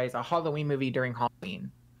franchise, a Halloween movie during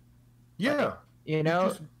Halloween. Yeah. You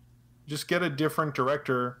know? Just get a different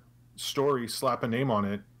director, story, slap a name on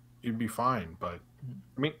it, you'd be fine. But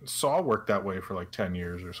I mean, Saw worked that way for like 10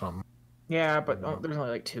 years or something. Yeah, but there's only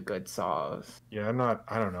like 2 good Saws. Yeah,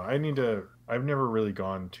 I don't know. I've never really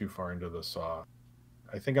gone too far into the Saw.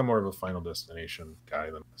 I think I'm more of a Final Destination guy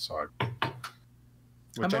than a Saw.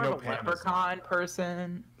 Which I'm I know more of a Pam is Leprechaun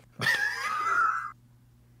person.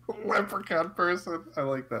 Leprechaun person. I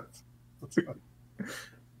like that. That's funny.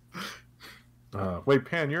 Wait,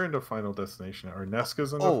 Pan, you're into Final Destination, or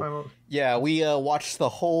Neska's into Final? Yeah, we watched the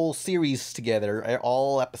whole series together,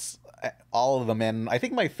 all of them, and I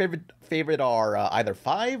think my favorite are either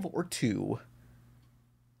 5 or 2.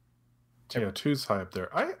 Yeah, 2's high up there.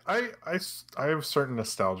 I have certain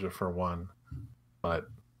nostalgia for 1, but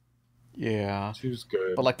yeah, 2's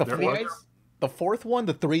good. But like the 4th one,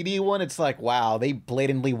 the 3D one, it's like, wow, they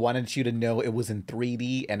blatantly wanted you to know it was in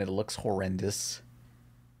 3D, and it looks horrendous.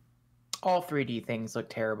 All 3D things look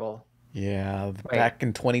terrible. Yeah, back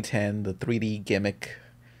in 2010, the 3D gimmick.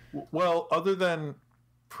 Well, other than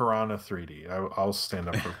Piranha 3D, I'll stand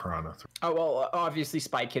up for Piranha 3D. Oh well, obviously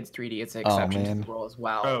Spy Kids 3D. It's an exception to the rule as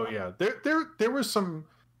well. Oh yeah, there were some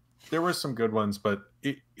good ones, but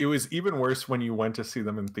it was even worse when you went to see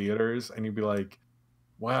them in theaters and you'd be like,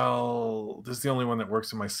 well, this is the only one that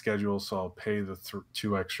works in my schedule, so I'll pay the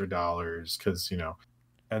 $2 extra because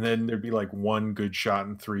and then there'd be like one good shot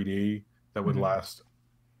in 3D that would last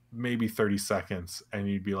maybe 30 seconds, and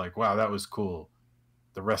you'd be like, wow, that was cool.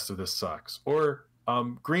 The rest of this sucks. Or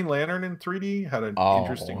Green Lantern in 3D had an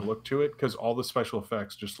interesting look to it because all the special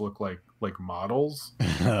effects just look like models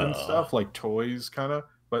and stuff, like toys kind of.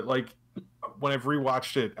 But like when I've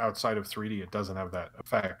rewatched it outside of 3D, it doesn't have that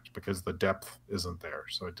effect because the depth isn't there.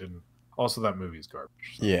 So it didn't. Also, that movie's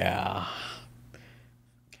garbage. So. Yeah.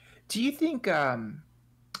 Do you think?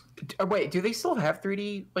 Wait, do they still have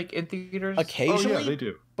 3D like in theaters? Occasionally, oh, yeah, they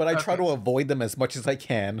do. But I try to avoid them as much as I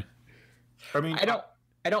can. I mean, I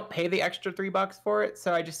don't pay the extra $3 for it,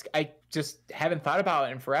 so I just haven't thought about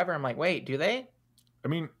it in forever. I'm like, wait, do they? I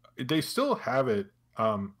mean, they still have it.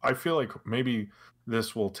 I feel like maybe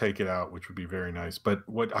this will take it out, which would be very nice. But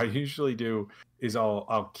what I usually do is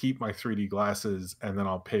I'll keep my 3D glasses and then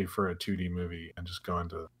I'll pay for a 2D movie and just go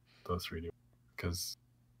into the 3D because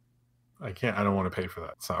I don't want to pay for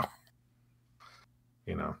that. So,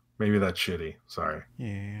 maybe that's shitty. Sorry.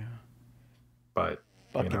 Yeah. But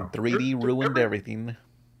fucking 3D ruined everything.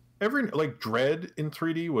 Like Dread in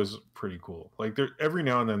 3D was pretty cool. Like every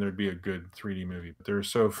now and then there'd be a good 3D movie, but they're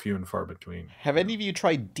so few and far between. Have any of you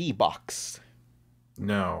tried D-Box?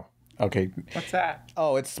 No. Okay. What's that?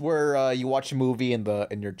 Oh, it's where you watch a movie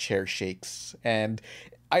and your chair shakes. And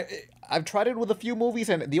I've tried it with a few movies,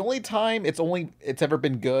 and the only time it's ever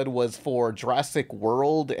been good was for Jurassic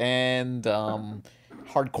World and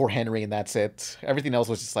Hardcore Henry, and that's it. Everything else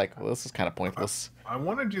was just like, well, this is kind of pointless. I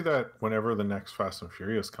want to do that whenever the next Fast and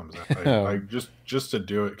Furious comes out. I just to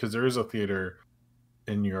do it because there is a theater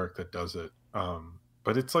in New York that does it.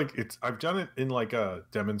 But it's like I've done it in like a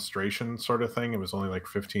demonstration sort of thing. It was only like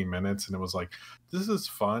 15 minutes, and it was like, this is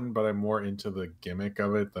fun, but I'm more into the gimmick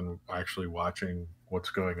of it than actually watching what's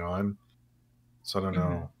going on. So I don't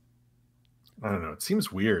know. I don't know. It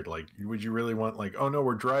seems weird. Like, would you really want like, oh no,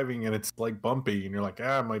 we're driving and it's like bumpy, and you're like,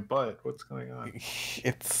 my butt. What's going on?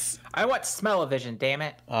 I want smell-o-vision. Damn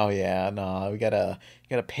it. Oh yeah, no, we gotta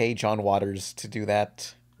pay John Waters to do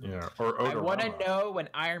that. Yeah, or I want to know when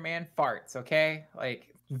Iron Man farts. Okay, like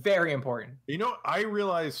very important. I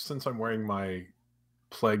realize since I'm wearing my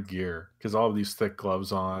plague gear because all of these thick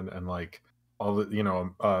gloves on and like all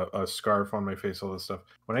the a scarf on my face, all this stuff.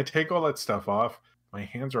 When I take all that stuff off, my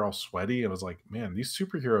hands are all sweaty. I was like, man, these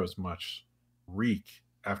superheroes must reek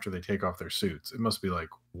after they take off their suits. It must be like,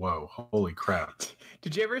 whoa, holy crap.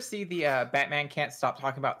 Did you ever see the Batman Can't Stop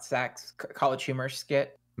Talking About Sex College Humor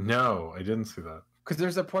skit? No, I didn't see that. Because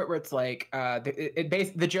there's a point where it's like,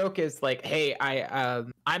 the joke is like, hey,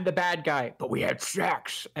 I'm the bad guy, but we had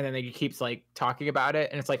sex. And then he keeps like talking about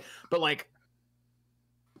it. And it's like, but like,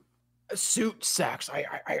 suit sex.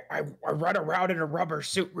 I run around in a rubber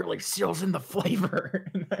suit really seals in the flavor.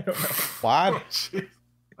 I don't know. What?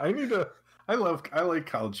 Oh, I like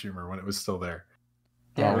College Humor when it was still there.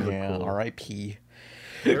 Yeah, really yeah. cool. R.I.P.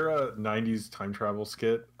 Their 90s time travel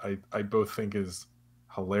skit, I both think is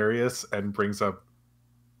hilarious and brings up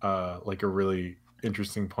like a really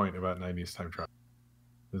interesting point about 90s time travel.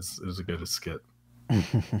 It was a good skit.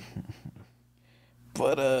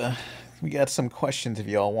 But we got some questions if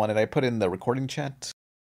y'all wanted. I put in the recording chat.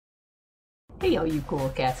 Hey, all you cool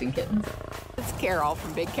cats and kittens. It's Carol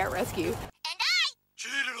from Big Cat Rescue. And I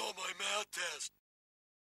cheated on my math test.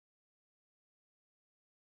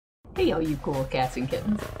 Hey, all you cool cats and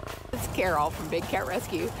kittens. It's Carol from Big Cat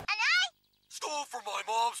Rescue. Stole from my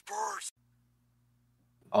mom's purse.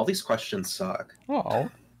 All these questions suck. Oh,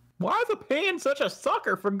 Why is a pan such a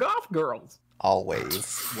sucker for golf girls?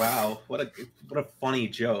 always. Wow, what a funny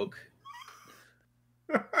joke.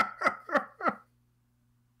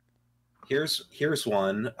 Here's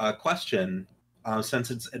one question. Since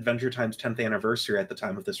it's Adventure Time's 10th anniversary at the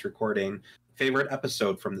time of this recording, favorite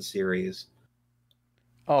episode from the series?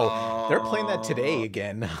 Oh, they're playing that today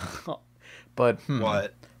again. But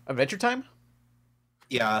What? Adventure Time?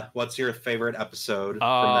 Yeah, what's your favorite episode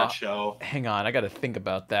from that show? Hang on, I got to think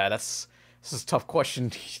about that. This is a tough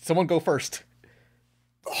question. Someone go first.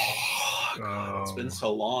 Oh, God, it's been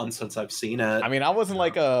so long since I've seen it. I mean, I wasn't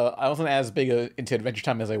as big into Adventure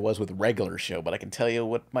Time as I was with regular show, but I can tell you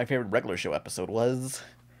what my favorite regular show episode was.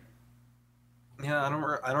 Yeah, I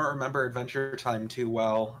don't remember Adventure Time too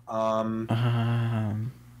well.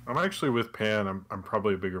 I'm actually with Pan. I'm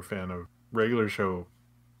probably a bigger fan of regular show.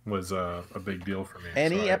 Was a big deal for me.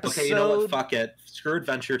 Episode. Okay, you know what? Fuck it. Screw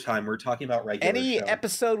Adventure Time. We're talking about regular show.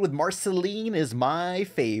 Episode with Marceline is my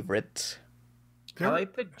favorite. I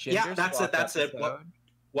like the ginger. Yeah, that's it.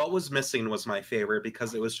 What was missing was my favorite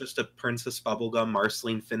because it was just a Princess Bubblegum,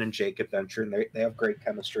 Marceline, Finn, and Jake adventure, and they have great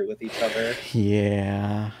chemistry with each other.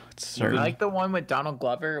 Yeah, I like the one with Donald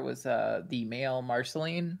Glover. It was the male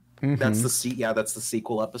Marceline. Mm-hmm. That's the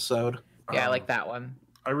sequel episode. Yeah, I like that one.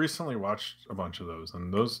 I recently watched a bunch of those,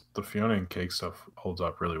 and the Fiona and Cake stuff holds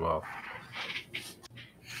up really well.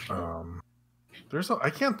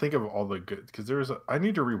 I can't think of all the good because I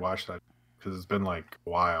need to rewatch that because it's been like a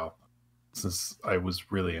while since I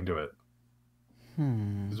was really into it.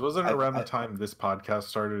 Because wasn't it around the time this podcast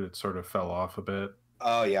started? It sort of fell off a bit.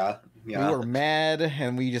 Oh yeah. We were mad,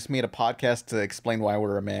 and we just made a podcast to explain why we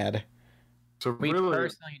were mad. So we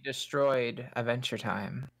personally destroyed Adventure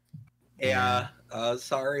Time. Yeah.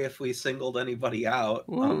 Sorry if we singled anybody out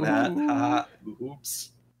on that.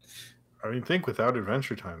 Oops. I mean, think without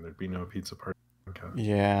Adventure Time, there'd be no Pizza Party.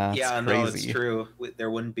 Yeah. Yeah, crazy. no, it's true.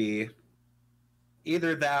 There wouldn't be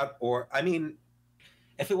either that or, I mean,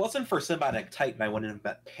 if it wasn't for Symbiotic Titan, I wouldn't have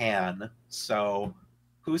met Pan. So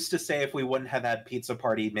who's to say if we wouldn't have had Pizza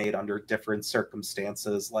Party made under different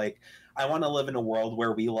circumstances? Like, I want to live in a world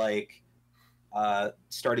where we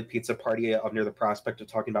started Pizza Party under the prospect of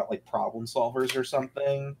talking about like problem solvers or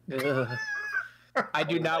something. I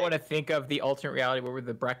do not want to think of the alternate reality where we're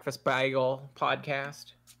the Breakfast Bagel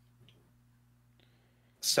podcast.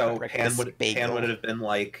 So Pan would have been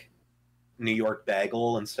like New York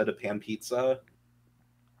Bagel instead of Pan Pizza.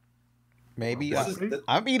 Maybe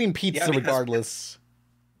I'm eating pizza regardless.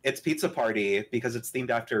 It's Pizza Party because it's themed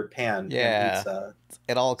after Pan. Yeah, Pan Pizza.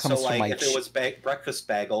 It all comes so, from my. If it was Breakfast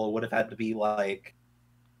Bagel, it would have had to be like.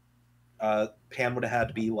 Pan would have had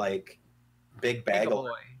to be like Big Bagel.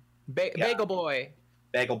 Bagel Boy.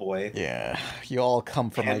 Bagel Boy. Yeah, you all come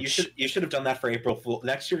from my. You should have done that for April Fool.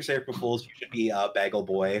 Next year's April Fools, you should be Bagel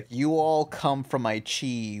Boy. You all come from my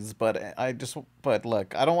cheese, but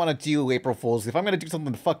look, I don't want to do April Fools. If I'm gonna do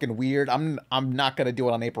something fucking weird, I'm not gonna do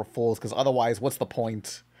it on April Fools because otherwise, what's the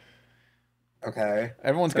point? Okay.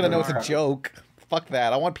 Everyone's gonna know it's a joke. Fuck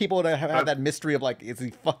that. I want people to have that mystery of like, is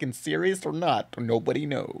he fucking serious or not? Nobody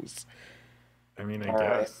knows. I mean, I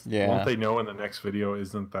guess. Yeah. Won't they know in the next video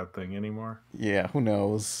isn't that thing anymore? Yeah, who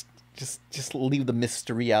knows? Just leave the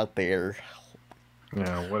mystery out there.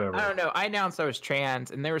 Yeah, whatever. I don't know. I announced I was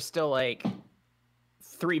trans, and there was still like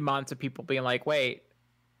 3 months of people being like, wait,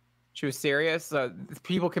 she was serious? So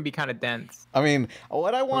people can be kind of dense. I mean,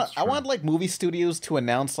 what I want like movie studios to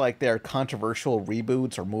announce like their controversial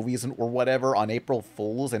reboots or movies or whatever on April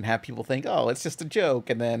Fools and have people think, oh, it's just a joke.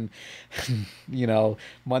 And then,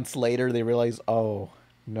 months later they realize, oh,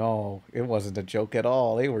 no, it wasn't a joke at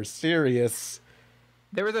all. They were serious.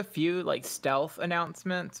 There was a few like stealth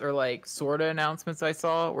announcements or like sort of announcements I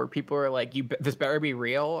saw where people were like, this better be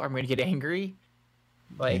real or I'm going to get angry.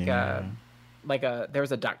 Like, there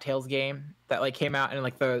was a DuckTales game that like came out and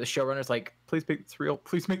like the showrunner's like, please make this real.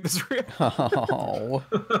 Please make this real. Oh.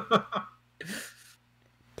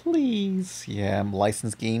 Please. Yeah,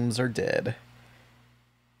 licensed games are dead.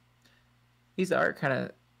 These are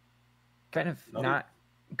kind of not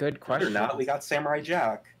good questions. They're not. We got Samurai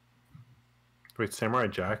Jack. Wait, Samurai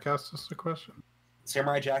Jack asked us a question?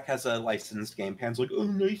 Samurai Jack has a licensed game. Pan's like, oh,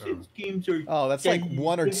 licensed games are... Oh, that's like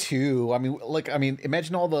one or two. I mean,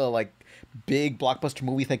 imagine all the like big blockbuster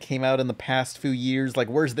movies that came out in the past few years. Like,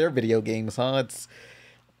 where's their video games, huh?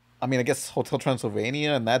 I guess Hotel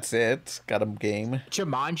Transylvania, and that's it. Got a game.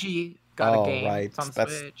 Jumanji got a game. Right.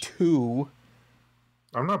 That's Switch. 2.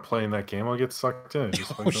 I'm not playing that game. I'll get sucked in.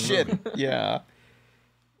 Oh, shit. Yeah.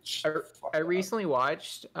 I recently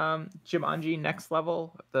watched Jumanji Next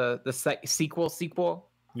Level, the sequel.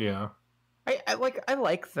 Yeah. I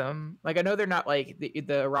like them. Like, I know they're not like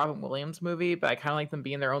the Robin Williams movie, but I kind of like them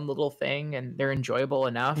being their own little thing, and they're enjoyable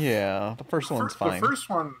enough. Yeah, the first one's fine. The first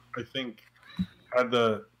one, I think, had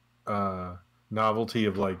the novelty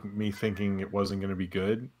of like me thinking it wasn't going to be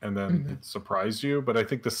good, and then it surprised you. But I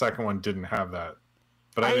think the second one didn't have that.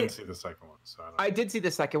 But I didn't see the second one, so I did see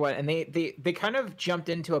the second one, and they kind of jumped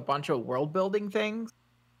into a bunch of world building things.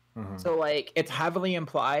 So like, it's heavily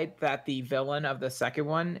implied that the villain of the second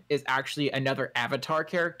one is actually another Avatar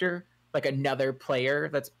character, like another player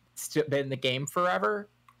that's been in the game forever.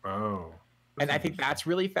 Oh. And I think that's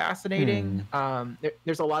really fascinating.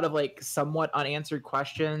 There's a lot of like somewhat unanswered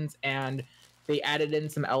questions, and they added in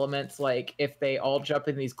some elements like if they all jump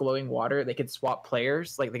in these glowing water, they could swap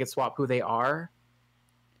players, like they could swap who they are.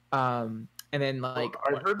 And then like,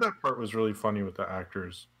 I heard that part was really funny with the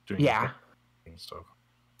actors doing and stuff.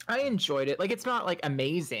 I enjoyed it. Like, it's not like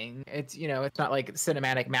amazing. It's, you know, it's not like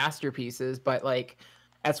cinematic masterpieces, but like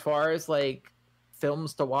as far as like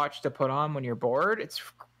films to watch to put on when you're bored, it's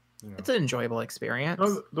an enjoyable experience.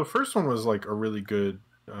 No, the first one was like a really good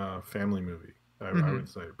family movie, I would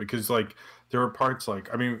say, because like there were parts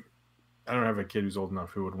like, I mean, I don't have a kid who's old enough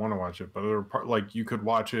who would want to watch it, but there were parts like you could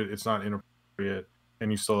watch it. It's not inappropriate,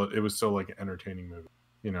 and it was still like an entertaining movie.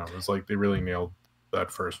 You know, it was like they really nailed that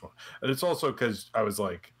first one. And it's also because I was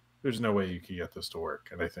like, there's no way you could get this to work.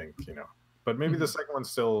 And I think, you know, but maybe the second one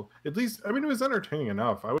still, at least, I mean, it was entertaining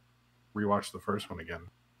enough. I would rewatch the first one again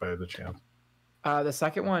if I had the chance. The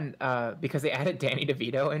second one, because they added Danny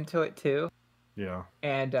DeVito into it too. Yeah.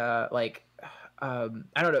 And I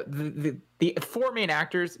don't know, the four main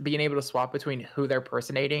actors being able to swap between who they're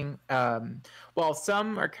personating, while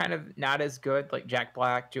some are kind of not as good, like Jack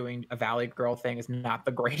Black doing a Valley Girl thing is not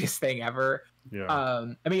the greatest thing ever. Yeah.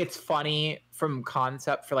 I mean, it's funny from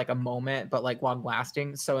concept for like a moment, but like long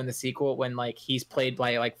lasting. So in the sequel, when like he's played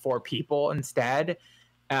by like four people instead,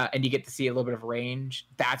 and you get to see a little bit of range,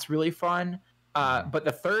 that's really fun. But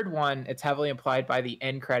the third one, it's heavily implied by the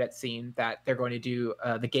end credit scene that they're going to do,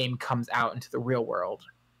 the game comes out into the real world.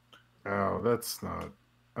 Oh, that's not,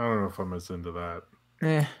 I don't know if I'm as into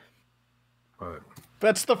that. But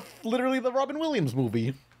that's literally the Robin Williams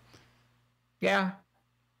movie. Yeah.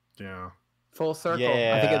 Full circle.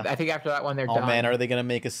 Yeah. I think after that one they're done. Oh man, are they gonna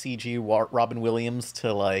make a CG Robin Williams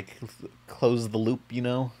to like close the loop? You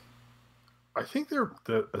know. I think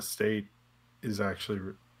the estate is actually,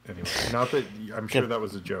 anyway. Not that I'm sure that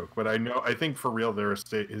was a joke, but I think for real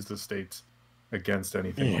his estate's against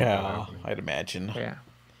anything. Yeah, I'd imagine. Yeah.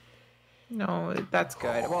 No, that's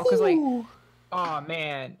good. Well, because like, oh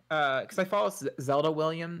man, because I follow Zelda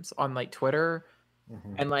Williams on like Twitter.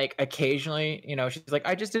 And like occasionally, you know, she's like,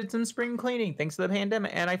 I just did some spring cleaning thanks to the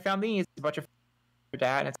pandemic, and I found these a bunch of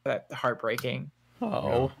dad, and it's heartbreaking.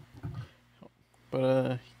 Oh,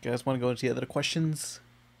 but you guys want to go into the other questions?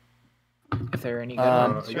 If there are any good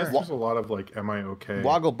ones, I guess there's a lot of like, am I okay?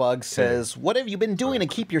 Wogglebug says, "What have you been doing to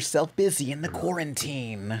keep yourself busy in the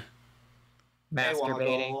quarantine?"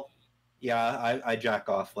 Masturbating. Yeah, I jack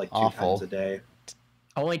off like 2 times a day.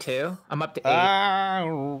 Only 2? I'm up to 8.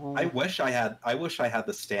 I wish I had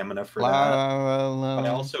the stamina for that. But I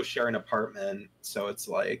also share an apartment, so it's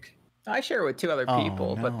like I share with 2 other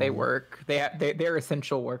people, but they work. They're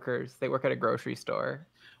essential workers. They work at a grocery store.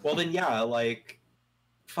 Well, then yeah, like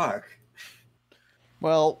fuck.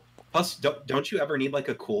 Well, plus don't you ever need like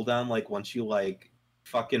a cooldown? Like once you like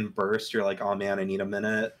fucking burst, you're like, oh man, I need a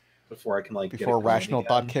minute before I can like before rational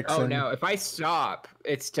thought kicks in. Oh no, if I stop,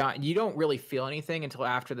 it's done. You don't really feel anything until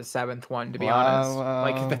after the 7th one, to be honest.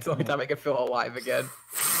 Like that's the only time I can feel alive again.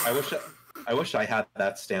 I wish I had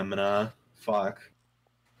that stamina. Fuck.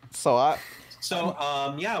 So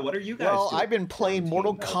yeah, what are you guys doing? I've been playing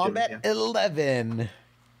Mortal Kombat 11.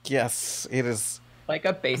 Yes, it is like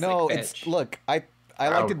a basic bitch. Look, I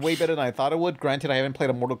liked it way better than I thought it would. Granted, I haven't played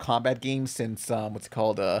a Mortal Kombat game since what's it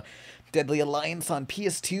called, Deadly Alliance on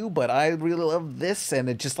PS2, but I really love this, and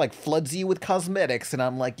it just like floods you with cosmetics, and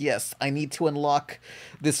I'm like, yes, I need to unlock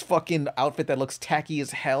this fucking outfit that looks tacky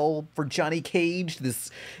as hell for Johnny Cage,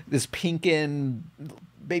 this pink and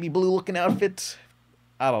baby blue looking outfit.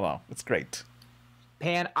 I don't know, it's great.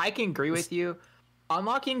 Pan, I can agree with you.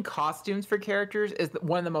 Unlocking costumes for characters is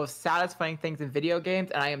one of the most satisfying things in video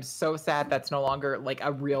games, and I am so sad that's no longer like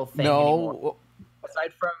a real thing anymore.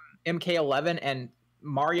 Aside from MK11 and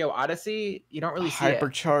Mario Odyssey, you don't really see it.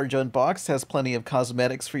 Hypercharge Unboxed has plenty of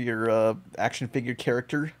cosmetics for your action figure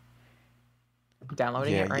character.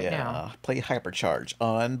 Downloading it right now. Play Hypercharge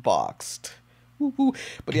Unboxed. Woo-hoo.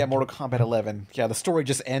 But yeah, Mortal Kombat 11. Yeah, the story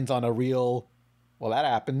just ends on a real Well, that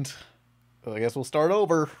happened. I guess we'll start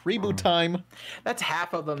over. Reboot time. That's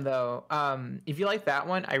half of them, though. If you like that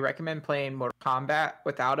one, I recommend playing Mortal Kombat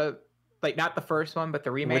without not the first one, but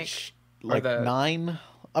the remake. Which, like, 9?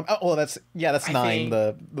 That's 9.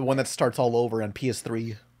 The one that starts all over on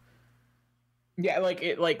PS3. Yeah, like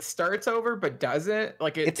it starts over but doesn't.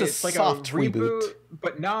 Like it's like soft a reboot,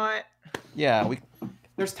 but not. Yeah,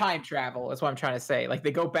 there's time travel. That's what I'm trying to say. Like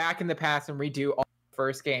they go back in the past and redo all the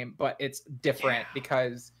first game, but it's different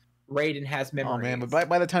because Raiden has memories. Oh man, but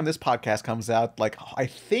by the time this podcast comes out, like I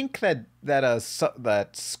think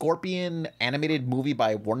that Scorpion animated movie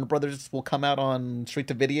by Warner Brothers will come out on straight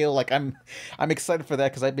to video. Like I'm excited for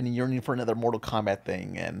that because I've been yearning for another Mortal Kombat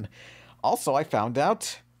thing. And also I found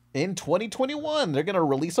out in 2021 they're gonna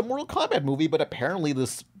release a Mortal Kombat movie, but apparently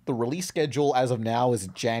the release schedule as of now is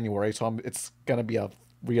January, so it's gonna be a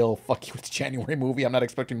real fuck you, it's January movie. I'm not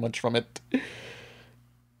expecting much from it.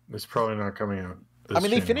 It's probably not coming out.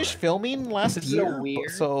 They finished filming last year,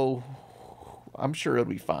 so I'm sure it'll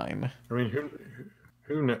be fine. I mean,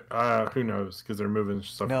 who knows? Because they're moving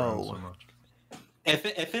stuff around so much.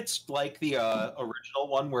 If it's like the original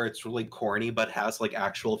one where it's really corny but has like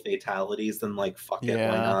actual fatalities, then like fuck it,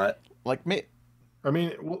 why not? Like me. I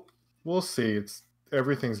mean, we'll see.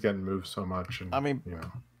 Everything's getting moved so much, and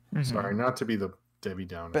sorry, not to be the Debbie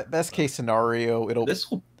Downer. Best case scenario,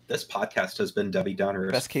 This podcast has been Debbie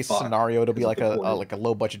Downer. Best case scenario, it'll be like a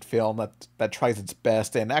low budget film that tries its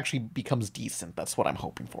best and actually becomes decent. That's what I'm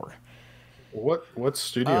hoping for. What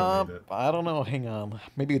studio made it? I don't know. Hang on.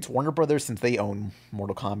 Maybe it's Warner Brothers since they own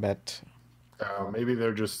Mortal Kombat. Maybe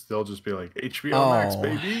they'll just be like HBO Max,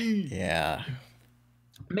 baby. Yeah.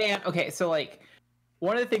 Man, okay, so like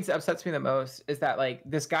one of the things that upsets me the most is that like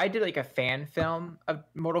this guy did like a fan film of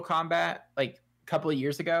Mortal Kombat like a couple of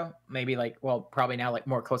years ago, maybe probably now like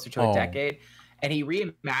more closer to a decade, and he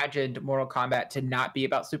reimagined Mortal Kombat to not be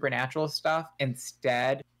about supernatural stuff.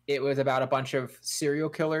 Instead, it was about a bunch of serial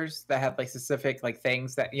killers that had like specific like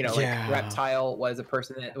things that like Reptile was a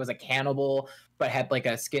person that was a cannibal but had like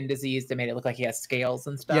a skin disease that made it look like he has scales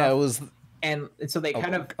and stuff. Yeah, it was. And so they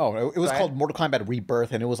kind of... it was called Mortal Kombat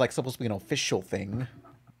Rebirth, and it was like supposed to be an official thing.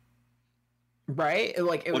 Right? It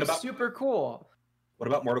was super cool. What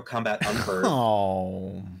about Mortal Kombat Unheard?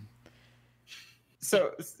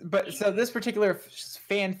 So this particular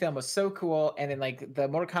fan film was so cool, and then like the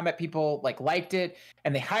Mortal Kombat people like liked it,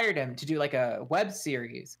 and they hired him to do like a web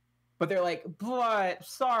series. But they're like, but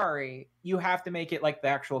sorry, you have to make it like the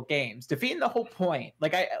actual games, defeating the whole point.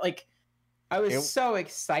 I was so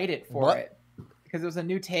excited for it because it was a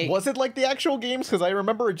new take. Was it like the actual games? Because I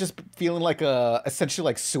remember it just feeling like essentially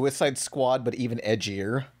like Suicide Squad, but even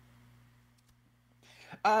edgier.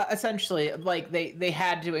 Essentially, like they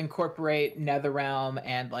had to incorporate NetherRealm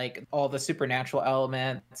and like all the supernatural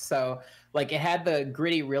elements. So like it had the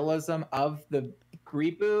gritty realism of the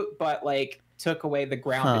reboot, but like took away the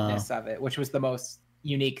groundedness of it, which was the most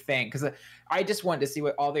unique thing, because I just wanted to see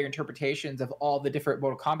what all their interpretations of all the different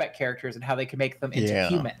Mortal Kombat characters and how they could make them into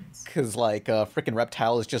humans. Because like freaking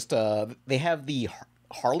Reptile is just they have the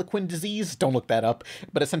Harlequin disease. Don't look that up,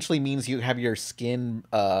 but essentially means you have your skin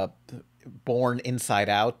born inside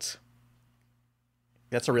out.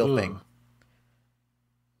 That's a real thing.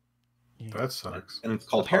 That sucks. And it's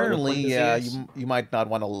called apparently. Harlequin You might not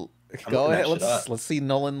want to go ahead. Let's see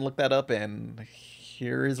Nolan look that up and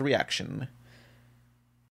hear his reaction.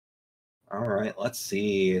 All right, let's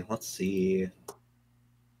see. It's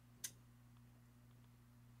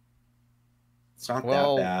not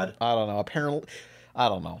that bad. I don't know. Apparently, I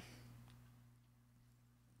don't know.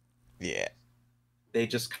 Yeah. They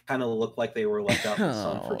just kind of look like they were left out in the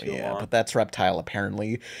sun for too long. But that's Reptile,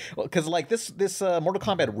 apparently. Because, like, this Mortal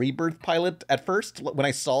Kombat Rebirth pilot, at first, when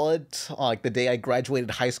I saw it, like, the day I graduated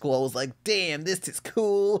high school, I was like, damn, this is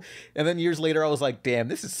cool. And then years later, I was like, damn,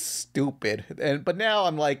 this is stupid. But now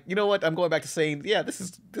I'm like, you know what? I'm going back to saying, yeah, this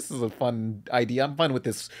is a fun idea. I'm fun with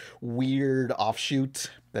this weird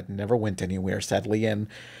offshoot that never went anywhere, sadly. And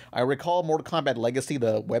I recall Mortal Kombat Legacy,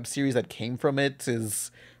 the web series that came from it,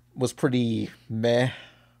 was pretty meh.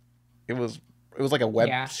 It was like a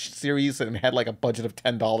web series and had like a budget of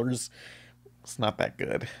 $10. It's not that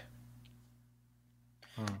good.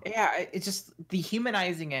 Yeah, it's just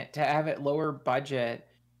dehumanizing it to have it lower budget,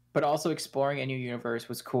 but also exploring a new universe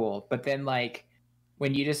was cool. But then like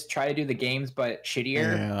when you just try to do the games but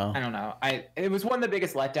shittier, I don't know. It was one of the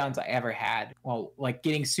biggest letdowns I ever had. Well, like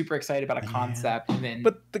getting super excited about a concept and then.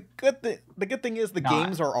 But the good thing is the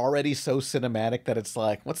games are already so cinematic that it's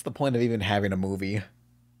like, what's the point of even having a movie?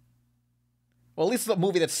 Well, at least it's a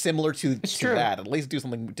movie that's similar to that. At least do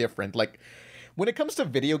something different. Like when it comes to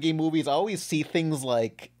video game movies, I always see things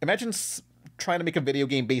like imagine trying to make a video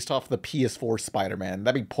game based off the PS4 Spider-Man.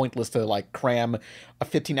 That'd be pointless to like cram a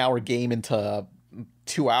 15-hour game into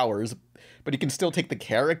 2 hours. But you can still take the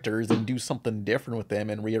characters and do something different with them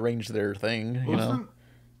and rearrange their thing, you know?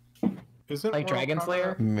 Isn't like Dragon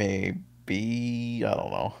Slayer? Maybe. I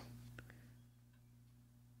don't know.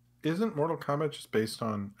 Isn't Mortal Kombat just based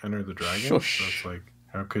on Enter the Dragon? Shush. So it's like,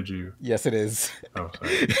 how could you? Yes, it is. Oh,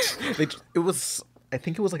 sorry. It was. I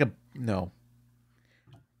think it was like a no.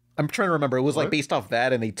 I'm trying to remember. It was like based off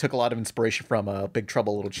that, and they took a lot of inspiration from Big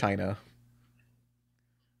Trouble in Little China.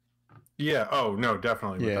 Yeah. Oh no,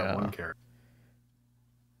 definitely with that one character.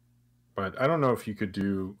 But I don't know if you could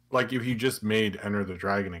do like if you just made Enter the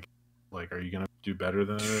Dragon again. Like, are you gonna do better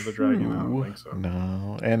than Enter the Dragon? I don't think so.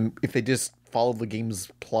 No. And if they just follow the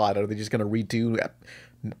game's plot, are they just gonna redo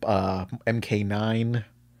MK9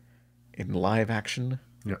 in live action?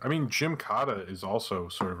 Yeah, I mean, Jim Cotta is also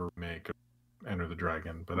sort of a remake of Enter the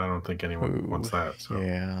Dragon, but I don't think anyone wants that. So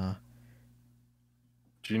yeah.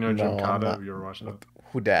 Do you know Jim Cotta? Have you ever watched that?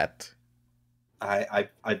 Who dat? I've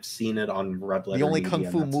seen it on Red Letter The only Media,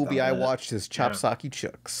 kung fu and that's movie I about it. watched is Chopsaki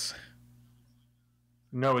Chooks.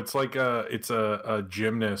 No, it's like a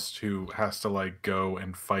gymnast who has to like go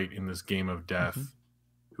and fight in this game of death.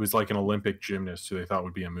 Who's like an Olympic gymnast who they thought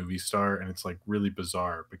would be a movie star, and it's like really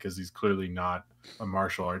bizarre because he's clearly not a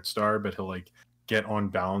martial arts star, but he'll like get on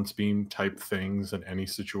balance beam type things in any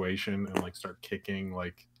situation and like start kicking.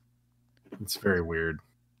 Like, it's very weird.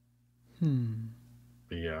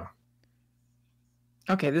 But yeah.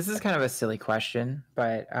 Okay, this is kind of a silly question,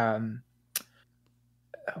 but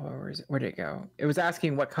where did it go? It was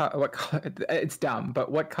asking what color. It's dumb,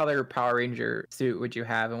 but what color Power Ranger suit would you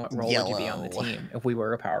have, and what role would you be on the team if we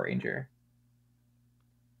were a Power Ranger?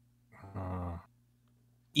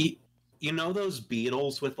 You know those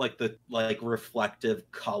beetles with like the reflective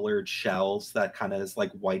colored shells that kind of is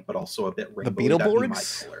like white but also a bit rainbowy? The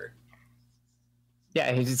Beetleborgs?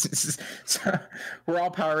 Yeah, we're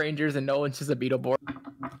all Power Rangers, and Nolan's just a Beetleborg.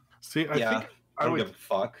 See, I think I don't give a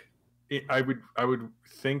fuck. I would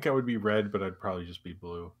think I would be red, but I'd probably just be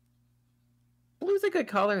blue. Blue's a good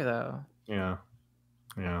color, though. Yeah.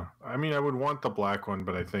 I mean, I would want the black one,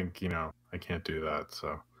 but I think I can't do that.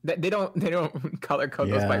 So they don't color code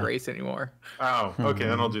those by race anymore. Oh, okay,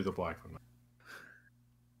 then I'll do the black one.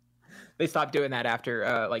 They stopped doing that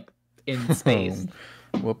after in space.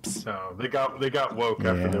 Whoops. No, they got woke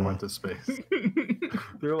after they went to space.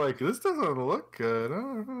 They're like, this doesn't look good. I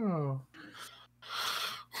don't know.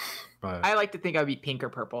 But I like to think I'd be pink or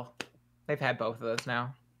purple. They've had both of those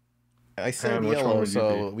now. I said yellow,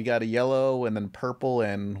 so we got a yellow and then purple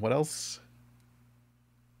and what else?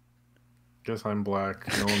 Guess I'm black.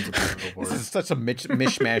 No one's a Beetleborg. This is such a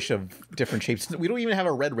mishmash of different shapes. We don't even have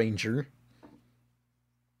a Red Ranger.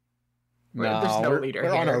 There's no leader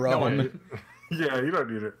we're here. on our own. Yeah, you don't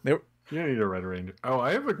need it. You don't need a Red Ranger. Oh,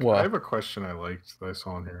 I have a question I liked that I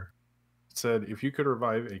saw in here. It said, if you could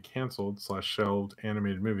revive a canceled/shelved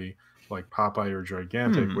animated movie like Popeye or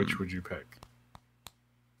Gigantic, which would you pick?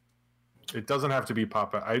 It doesn't have to be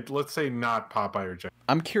Popeye. Let's say not Popeye or Gigantic.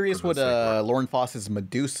 I'm curious what Lauren Foss's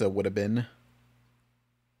Medusa would have been. I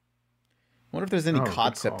wonder if there's any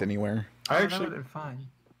concept anywhere. I that would have been fun.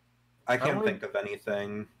 I can't think of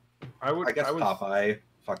anything. I guess Popeye.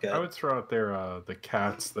 Fuck it. I would throw out there the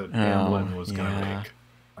cats that Amblin was going to make.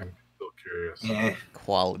 I'm still curious.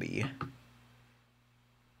 Quality.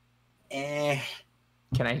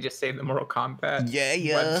 Can I just say the Mortal Kombat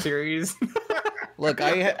web series? Look,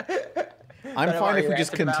 I'm fine if we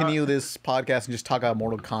just continue this podcast and just talk about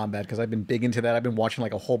Mortal Kombat, because I've been big into that. I've been watching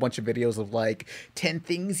like a whole bunch of videos of like 10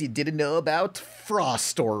 things you didn't know about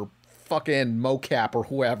Frost or fucking Mocap or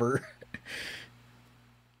whoever.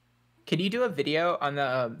 Can you do a video on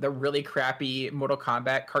the really crappy Mortal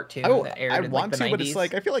Kombat cartoon that aired in like the 90s? But it's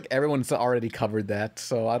like I feel like everyone's already covered that,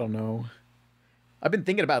 so I don't know. I've been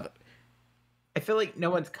thinking about it. I feel like no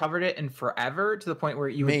one's covered it in forever, to the point where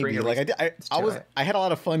you would bring it. Like I had a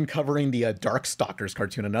lot of fun covering the Darkstalkers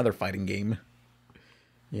cartoon, another fighting game.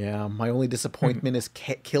 Yeah, my only disappointment is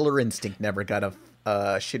Killer Instinct never got a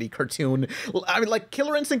shitty cartoon. I mean, like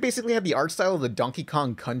Killer Instinct basically had the art style of the Donkey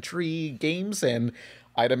Kong Country games, and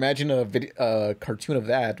I'd imagine a cartoon of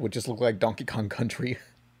that would just look like Donkey Kong Country.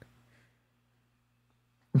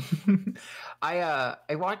 I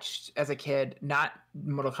watched as a kid, not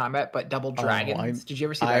Mortal Kombat, but Double Dragons. Did you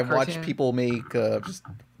ever see that cartoon? I watched people make just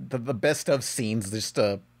the best of scenes. Just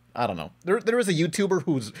I don't know. There was a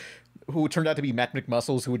YouTuber who turned out to be Matt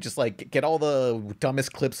McMuscles, who would just like get all the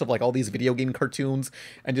dumbest clips of like all these video game cartoons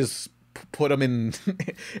and just put them in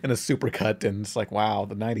in a supercut, and it's like, wow,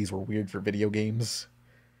 the 90s were weird for video games.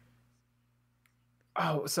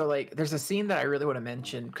 Oh, so like there's a scene that I really want to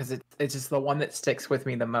mention because it's just the one that sticks with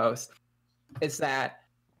me the most. It's that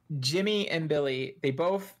Jimmy and Billy, they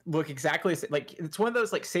both look exactly like it's one of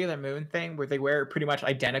those like Sailor Moon thing where they wear pretty much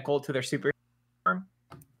identical to their super form,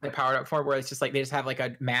 their powered up form, where it's just like they just have like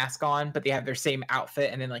a mask on, but they have their same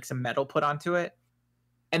outfit and then like some metal put onto it.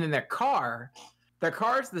 And then their car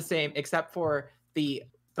is the same except for the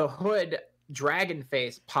hood dragon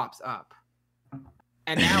face pops up.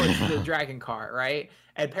 And now it's the dragon car, right?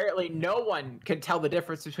 And apparently no one can tell the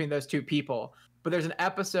difference between those two people. But there's an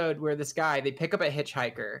episode where this guy, they pick up a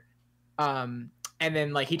hitchhiker, and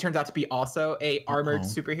then like he turns out to be also a armored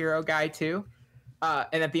superhero guy too. And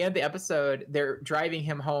at the end of the episode, they're driving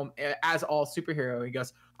him home as all superhero. He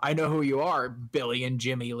goes, "I know who you are, Billy and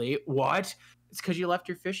Jimmy Lee." What? It's because you left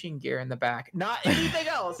your fishing gear in the back. Not anything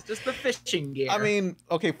else, just the fishing gear. I mean,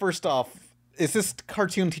 okay, first off, is this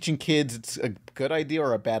cartoon teaching kids it's a good idea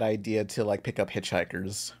or a bad idea to like pick up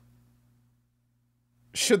hitchhikers?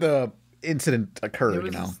 Should the incident occur,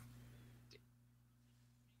 you know?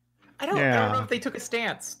 I don't know if they took a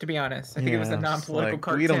stance, to be honest. I think it was a non-political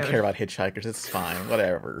cartoon. We don't care about hitchhikers. It's fine.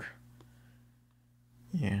 Whatever.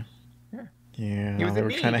 Yeah. They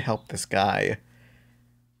were trying to help this guy.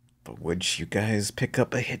 But would you guys pick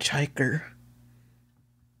up a hitchhiker?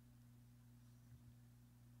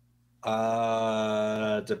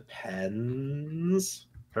 Depends.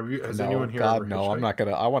 Has anyone here God, ever no, hitchhiked? I'm not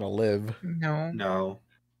gonna. I want to live. No.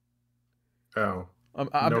 Oh.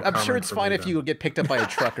 I'm sure it's fine if you get picked up by a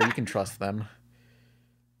trucker. You can trust them.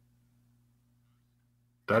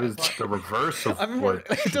 That is the reverse of what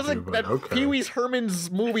it doesn't. do, That okay. Pee Wee's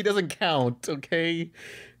Herman's movie doesn't count. Okay.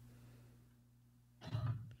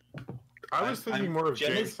 I was thinking more of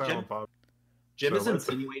James Silent Bob. Jim is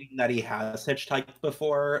insinuating that he has hitchhiked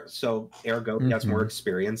before, so ergo he has more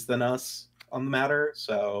experience than us on the matter.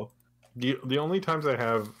 So the only times I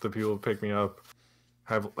have the people who pick me up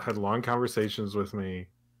have had long conversations with me,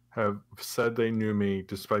 have said they knew me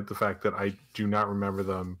despite the fact that I do not remember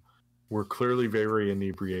them, were clearly very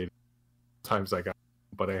inebriated times I got,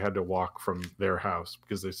 but I had to walk from their house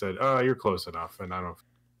because they said, "Oh, you're close enough," and I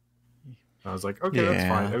was like, "Okay, that's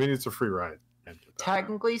fine." I mean, it's a free ride.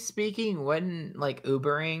 Technically speaking, wouldn't like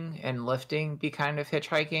Ubering and Lyfting be kind of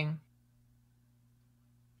hitchhiking?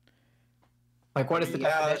 Like, what is the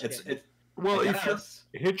definition? Well, if you're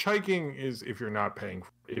hitchhiking is if you're not paying.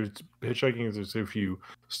 Hitchhiking is if you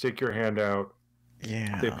stick your hand out.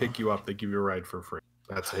 Yeah. They pick you up. They give you a ride for free.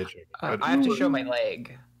 That's hitchhiking. I have to show my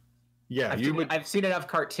leg. Yeah, I've seen enough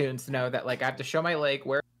cartoons to know that like I have to show my leg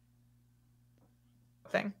where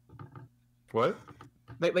thing. What?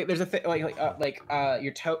 Like there's a thing like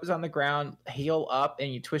your toes on the ground, heel up,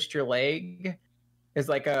 and you twist your leg. Is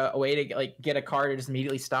like a way to like get a car to just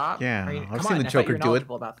immediately stop. Yeah, I mean, I've seen the Joker do it.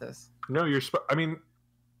 About this. No, I mean,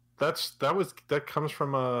 that comes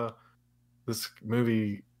from this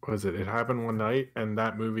movie. What is it? It Happened One Night, and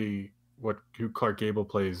that movie, who Clark Gable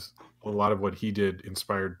plays, a lot of what he did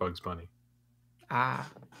inspired Bugs Bunny. Ah.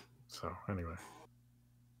 So anyway,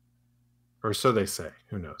 or so they say.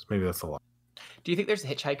 Who knows? Maybe that's a lie. Do you think there's a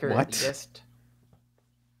hitchhiker elitist?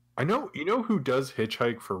 I know. You know who does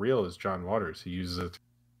hitchhike for real is John Waters. He uses it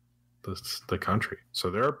the country. So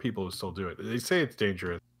there are people who still do it. They say it's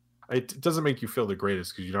dangerous. It doesn't make you feel the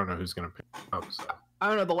greatest because you don't know who's going to pick you up. So. I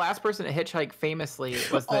don't know. The last person to hitchhike famously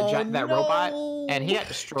was that robot, and he got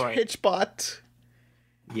destroyed. Hitchbot.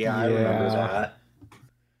 Yeah, I remember that.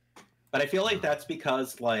 But I feel like that's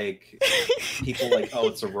because like people like, oh,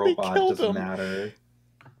 it's a robot, doesn't matter.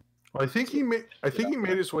 Well, I think he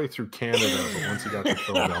made his way through Canada, but once he got to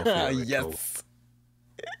Philadelphia, yes,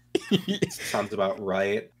 sounds about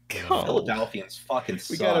right. Philadelphians fucking suck.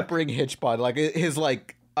 We gotta bring Hitchbot, like his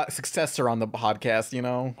successor on the podcast. You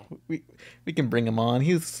know, we can bring him on.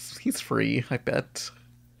 He's free, I bet.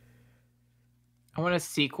 I want a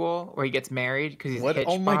sequel where he gets married because he's Hitchbot.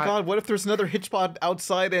 Oh my god! What if there's another Hitchbot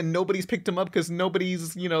outside and nobody's picked him up because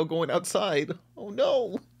nobody's going outside? Oh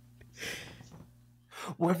no!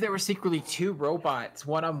 What if there were secretly two robots,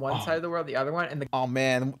 one on one side of the world, the other one, and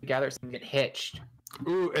together and get hitched?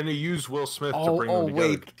 Ooh, and they use Will Smith to bring them together.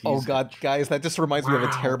 Wait! Oh god, guys, that just reminds me of a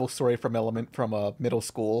terrible story from middle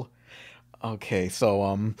school. Okay,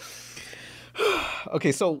 so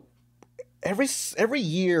every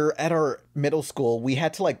year at our middle school, we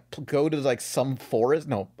had to go to some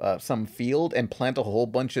some field and plant a whole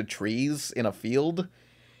bunch of trees in a field,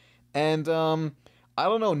 and I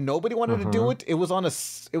don't know. Nobody wanted to do it. It was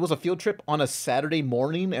a field trip on a Saturday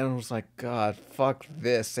morning, and it was like, God, fuck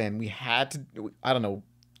this. And we had to. I don't know.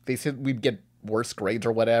 They said we'd get worse grades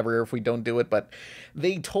or whatever if we don't do it. But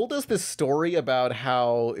they told us this story about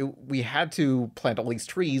how we had to plant all these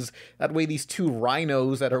trees. That way these two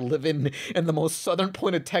rhinos that are living in the most southern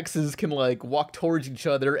point of Texas can like walk towards each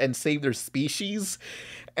other and save their species.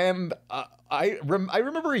 And I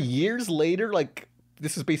remember years later, like,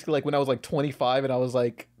 this is basically like when I was like 25 and I was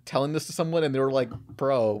like telling this to someone and they were like,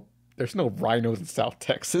 bro, there's no rhinos in South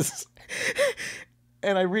Texas.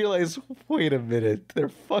 And I realized, wait a minute, they're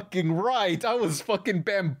fucking right. I was fucking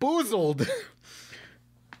bamboozled.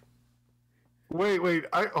 Wait,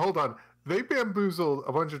 hold on. They bamboozled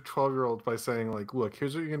a bunch of 12-year-olds by saying, like, look,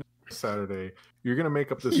 here's what you're going to do Saturday. You're going to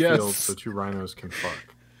make up this field so two rhinos can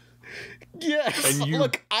fuck. Yes. And you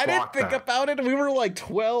look, I didn't think about it. We were like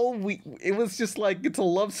 12. It was just like, it's a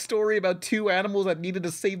love story about two animals that needed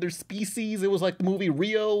to save their species. It was like the movie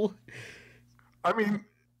Rio. I mean,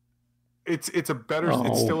 it's a better,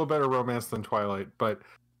 it's still a better romance than Twilight, but,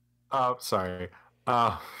 sorry.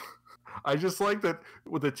 I just like that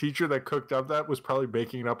with the teacher that cooked up that was probably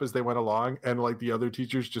making it up as they went along, and like the other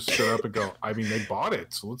teachers just stood up and go, I mean, they bought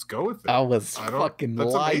it, so let's go with it. I was fucking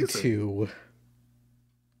lied to.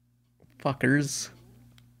 Fuckers.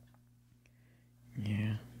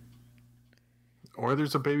 Yeah. Or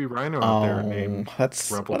there's a baby rhino out there named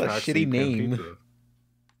that's what a shitty name. Pizza.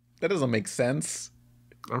 That doesn't make sense.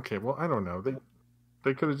 Okay, well, I don't know.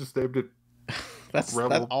 They could have just named it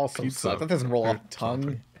that also sucks. That doesn't roll off the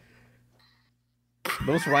tongue.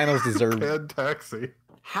 Those rhinos deserve taxi.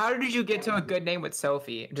 How did you get to a good name with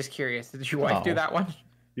Sophie? I'm just curious. Did your wife do that one?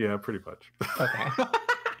 Yeah, pretty much. Okay.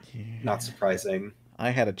 Not surprising.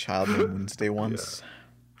 I had a child named Wednesday once.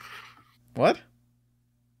 Yeah. What?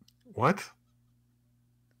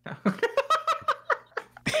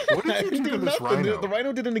 What did you do to this rhino? The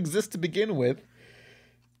rhino didn't exist to begin with.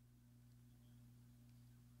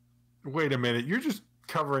 Wait a minute, you're just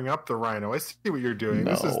covering up the rhino. I see what you're doing.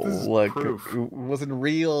 No, this is look, proof. It wasn't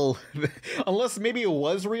real. Unless maybe it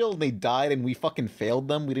was real and they died and we fucking failed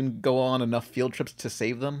them. We didn't go on enough field trips to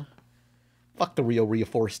save them. Fuck the real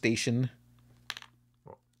reforestation.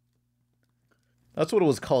 That's what it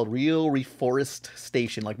was called, real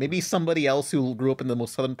reforestation. Like, maybe somebody else who grew up in the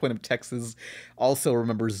most southern point of Texas also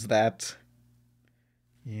remembers that.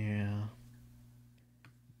 Yeah.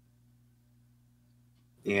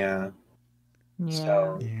 Yeah.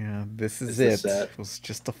 So, yeah, this is it. It was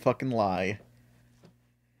just a fucking lie.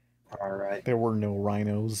 All right. There were no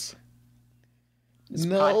rhinos. This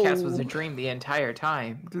podcast was a dream the entire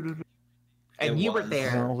time. And you were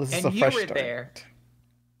there. Well, this is and a you fresh were start. there.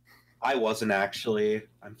 I wasn't actually.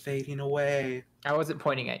 I'm fading away. I wasn't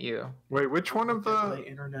pointing at you. Wait, which one of the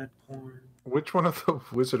internet porn? Which one of the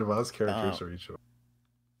Wizard of Oz characters are you showing?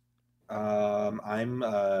 I'm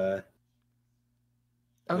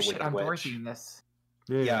Oh shit, I'm Dorothy in this.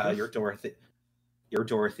 Yeah, you're Dorothy. You're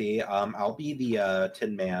Dorothy. I'll be the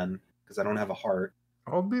Tin Man because I don't have a heart.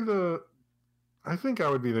 I'll be the. I think I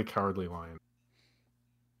would be the Cowardly Lion.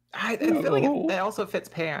 I feel like it also fits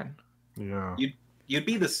Pan. Yeah. You'd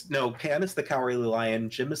be this. No, Pan is the Cowardly Lion.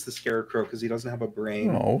 Jim is the Scarecrow because he doesn't have a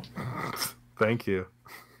brain. Oh. Thank you.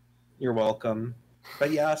 You're welcome.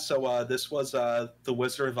 But yeah, so this was the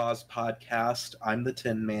Wizard of Oz podcast. I'm the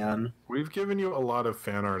Tin Man. We've given you a lot of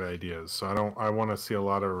fan art ideas, so I want to see a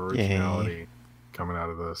lot of originality coming out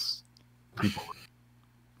of this. People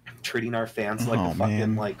treating our fans like a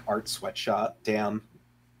fucking like art sweatshop. Damn.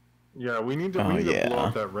 Yeah, we need to blow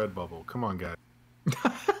up that red bubble. Come on, guys.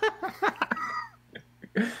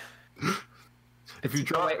 If you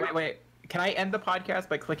drop wait. Can I end the podcast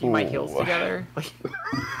by clicking my heels together?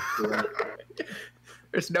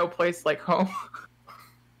 There's no place like home.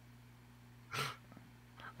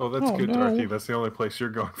 Oh, that's good, Darky. That's the only place you're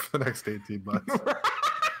going for the next 18 months.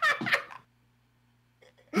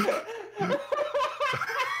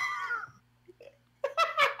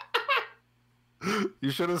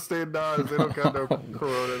 You should have stayed down. They don't got no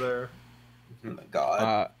corona there. Oh my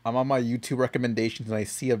god. I'm on my YouTube recommendations and I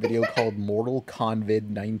see a video called Mortal Convid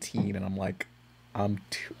 19 and I'm like, I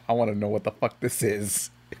want to know what the fuck this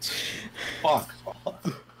is. Fuck.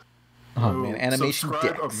 Oh man, Animation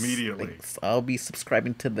subscribe Dicks. immediately. Thanks. I'll be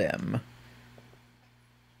subscribing to them.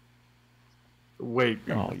 Wait.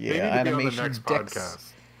 Oh yeah, they need to Animation be on the next Dicks. podcast.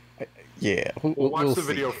 Yeah, We'll watch we'll the see.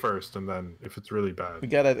 video first, and then if it's really bad, We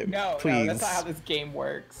gotta No, please. that's not how this game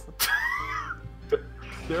works.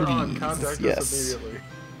 they're on. Please, Contact yes. us immediately.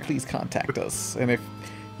 Please contact us. And if,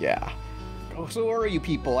 yeah. Oh, so where are you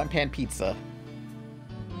people? I'm Pan Pizza.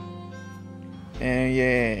 And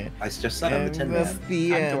yeah. I just said I'm the Tin that's Man.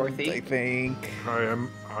 the I'm end, Dorothy. I think. Hi,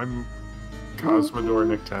 I'm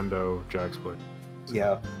Cosmodor Nintendo Jack Split.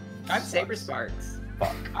 Yeah. I'm Saber Sparks.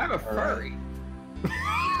 Fuck. I'm a All right. furry.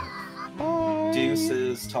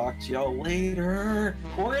 Deuces. Talk to y'all later.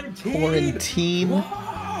 Quarantine. Quarantine.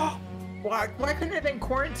 Why couldn't it have been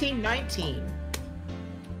Quarantine 19?